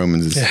 actually.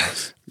 Romans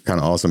is kind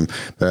of awesome,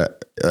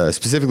 but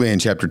specifically in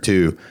chapter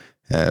 2,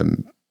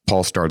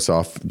 Paul starts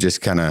off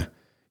just kind of,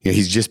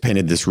 he's just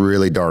painted this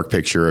really dark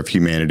picture of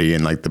humanity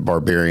and like the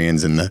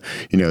barbarians and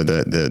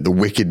the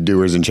wicked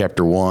doers in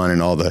chapter 1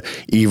 and all the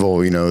evil,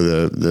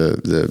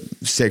 the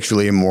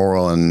sexually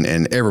immoral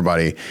and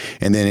everybody.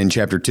 And then in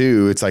chapter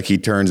 2, it's like he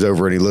turns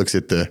over and he looks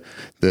at the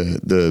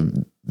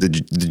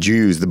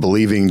Jews, the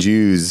believing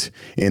Jews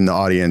in the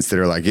audience that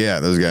are like, yeah,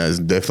 those guys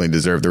definitely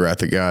deserve the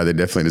wrath of God. They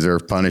definitely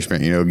deserve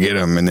punishment, get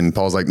them. And then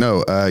Paul's like,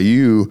 no,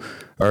 you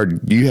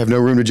have no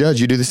room to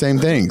judge. You do the same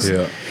things.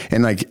 Yeah.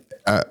 And like,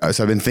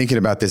 so I've been thinking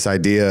about this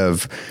idea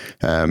of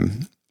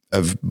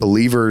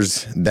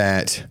believers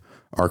that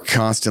are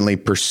constantly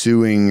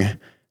pursuing,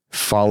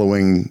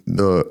 following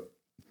the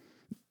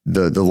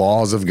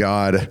laws of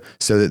God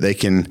so that they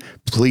can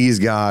please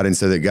God and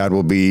so that God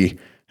will be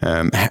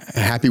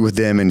happy with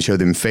them and show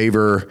them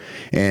favor.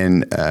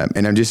 And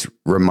I'm just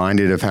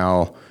reminded of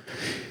how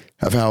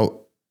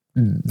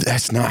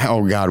that's not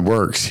how God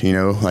works.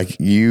 Like,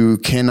 you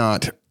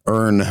cannot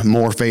earn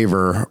more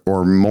favor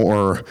or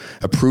more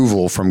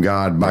approval from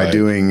God by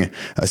doing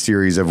a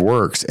series of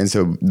works. And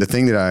so the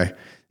thing that I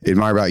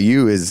admire about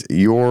you is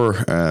your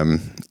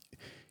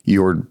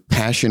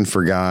passion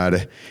for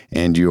God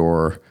and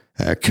your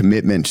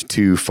commitment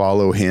to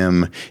follow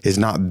him is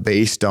not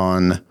based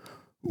on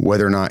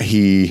whether or not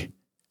he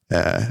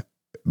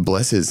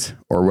blesses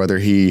or whether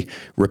he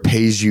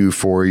repays you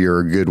for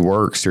your good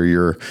works or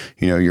your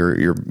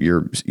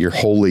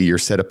holy, your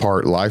set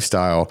apart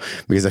lifestyle.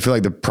 Because I feel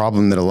like the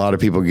problem that a lot of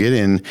people get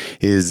in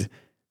is,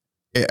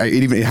 it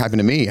even happened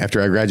to me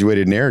after I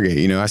graduated in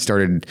Arrogate. I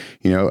started,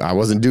 I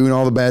wasn't doing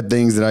all the bad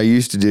things that I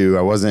used to do.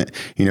 I wasn't,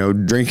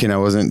 drinking. I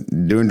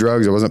wasn't doing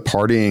drugs. I wasn't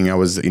partying. I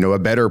was, a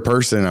better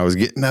person. I was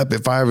getting up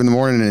at 5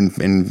 a.m.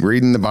 and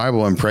reading the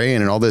Bible and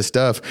praying and all this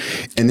stuff.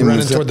 And then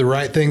running toward the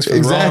right things for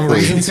the wrong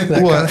reasons.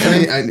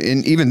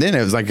 And even then it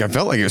was like, I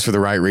felt like it was for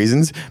the right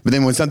reasons. But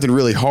then when something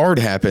really hard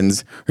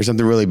happens or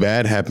something really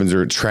bad happens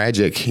or it's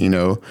tragic,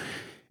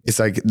 it's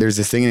like, there's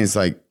this thing and it's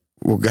like,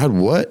 well, God,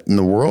 what in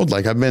the world?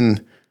 Like, I've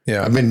been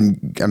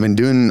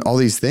doing all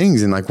these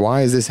things and like,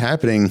 why is this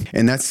happening?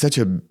 And that's such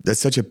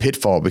a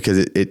pitfall because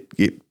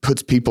it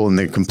puts people in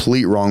the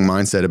complete wrong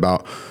mindset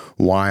about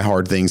why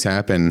hard things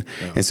happen.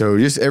 Yeah. And so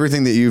just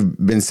everything that you've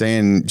been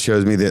saying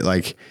shows me that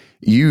like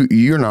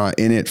you're not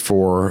in it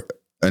for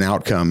an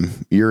outcome.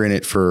 You're in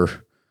it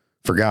for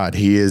God.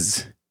 He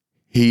is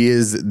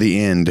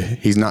the end.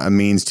 He's not a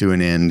means to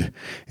an end.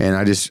 And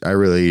I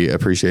really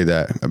appreciate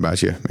that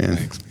about you, man.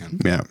 Thanks,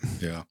 man. Yeah.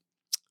 Yeah.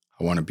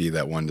 I want to be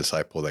that one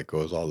disciple that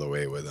goes all the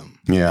way with him.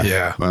 Yeah.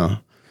 Yeah.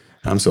 Well,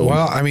 I'm so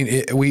well. I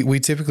mean, we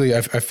typically,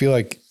 I feel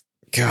like,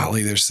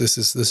 golly, this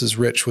is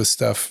rich with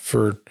stuff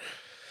for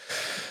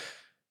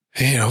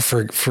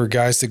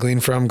guys to glean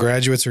from,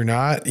 graduates or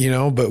not.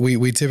 But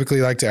we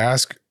typically like to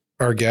ask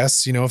our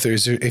guests,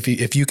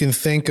 if you can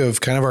think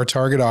of kind of our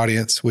target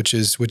audience, which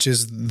is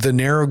the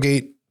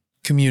Narrowgate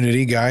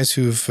community, guys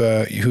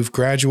who've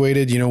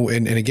graduated,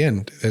 and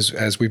again,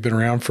 as we've been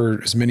around for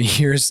as many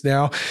years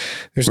now,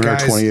 there's We're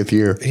guys. In our 20th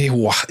year. Hey,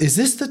 is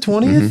this the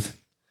 20th? Mm-hmm.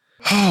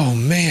 Oh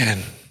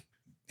man,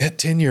 that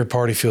 10-year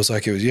party feels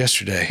like it was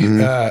yesterday.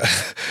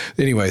 Mm-hmm.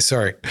 Anyway,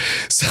 sorry.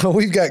 So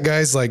we've got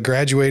guys like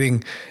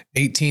graduating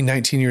 18,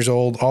 19 years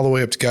old, all the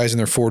way up to guys in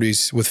their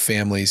 40s with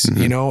families.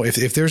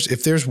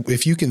 Mm-hmm.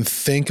 If you can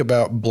think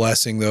about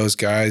blessing those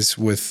guys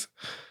with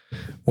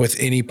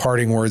any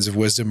parting words of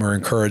wisdom or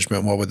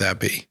encouragement, what would that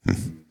be?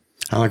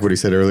 I like what he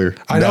said earlier.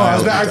 I know.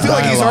 I feel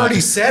like he's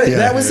already said it. Yeah,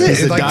 that was it.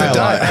 It's like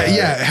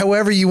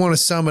however you want to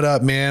sum it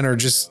up, man, or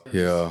just.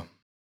 Yeah.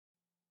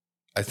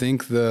 I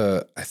think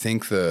the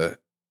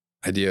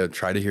idea of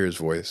try to hear his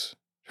voice,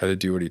 try to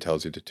do what he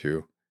tells you to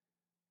do.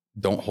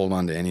 Don't hold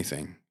on to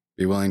anything.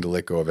 Be willing to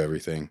let go of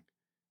everything.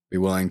 Be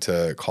willing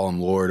to call him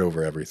Lord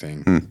over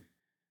everything.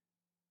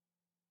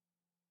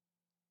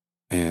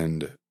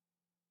 And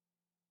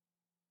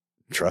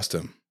trust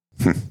him.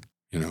 I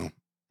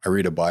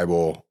read a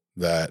Bible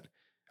that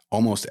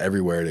almost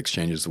everywhere it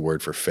exchanges the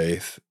word for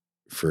faith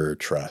for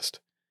trust.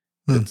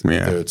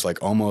 It's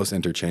like almost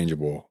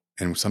interchangeable.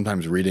 And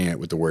sometimes reading it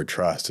with the word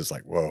trust is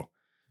like, whoa,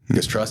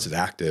 because trust is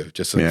active.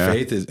 Just like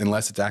faith is,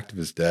 unless it's active,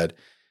 is dead.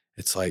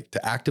 it's like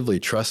to actively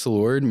trust the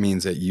Lord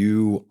means that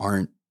you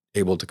aren't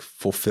able to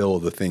fulfill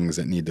the things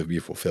that need to be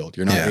fulfilled.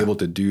 You're not able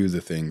to do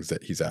the things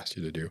that he's asked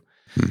you to do.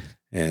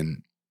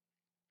 And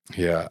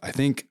yeah, I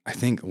think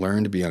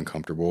learn to be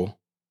uncomfortable,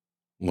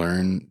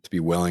 learn to be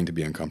willing to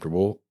be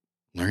uncomfortable,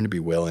 learn to be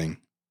willing.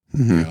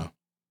 Yeah.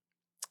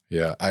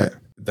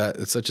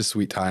 It's such a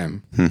sweet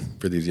time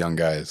for these young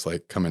guys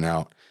like coming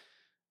out.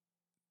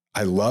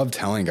 I love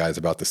telling guys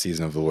about the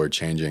season of the Lord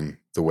changing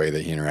the way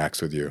that he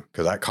interacts with you,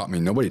 because that caught me.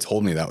 Nobody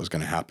told me that was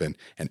going to happen.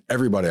 And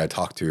everybody I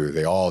talk to,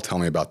 they all tell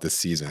me about this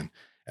season.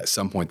 At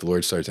some point, the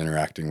Lord starts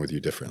interacting with you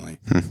differently.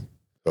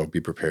 So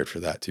be prepared for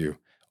that too.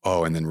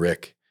 Oh, and then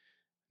Rick,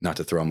 not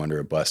to throw him under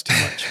a bus too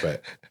much,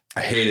 but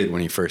I hated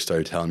when he first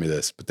started telling me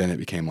this, but then it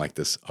became like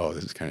this, oh,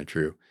 this is kind of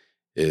true,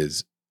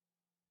 is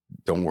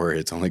don't worry,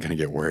 it's only going to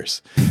get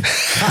worse.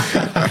 That's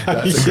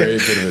a great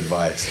bit of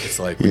advice. It's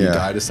like when you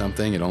die to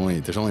something,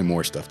 there's only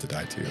more stuff to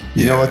die to.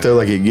 You know what though?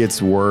 Like it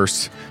gets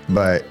worse,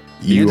 but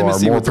you are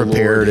more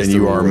prepared and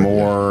you are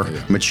more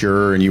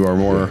mature and you are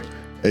more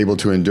able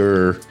to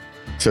endure.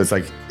 So it's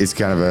like, it's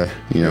kind of a,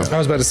 you know. I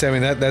was about to say, I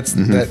mean, that's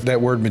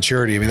that word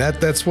maturity. I mean,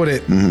 that's what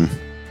it,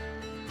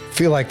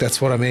 feel like that's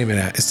what I'm aiming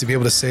at, is to be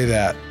able to say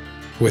that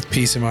with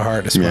peace in my heart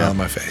and a smile on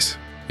my face,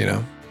 you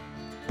know?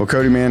 Well,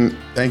 Cody, man,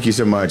 thank you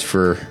so much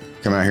for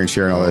coming out here and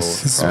sharing all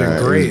this. It's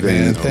been great,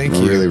 man. Thank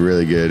you. Really,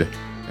 really good.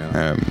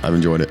 I've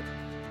enjoyed it.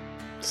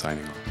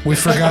 Signing off. We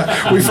forgot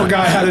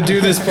how to do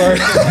this part.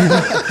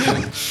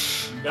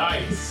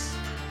 Nice.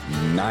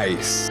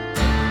 Nice.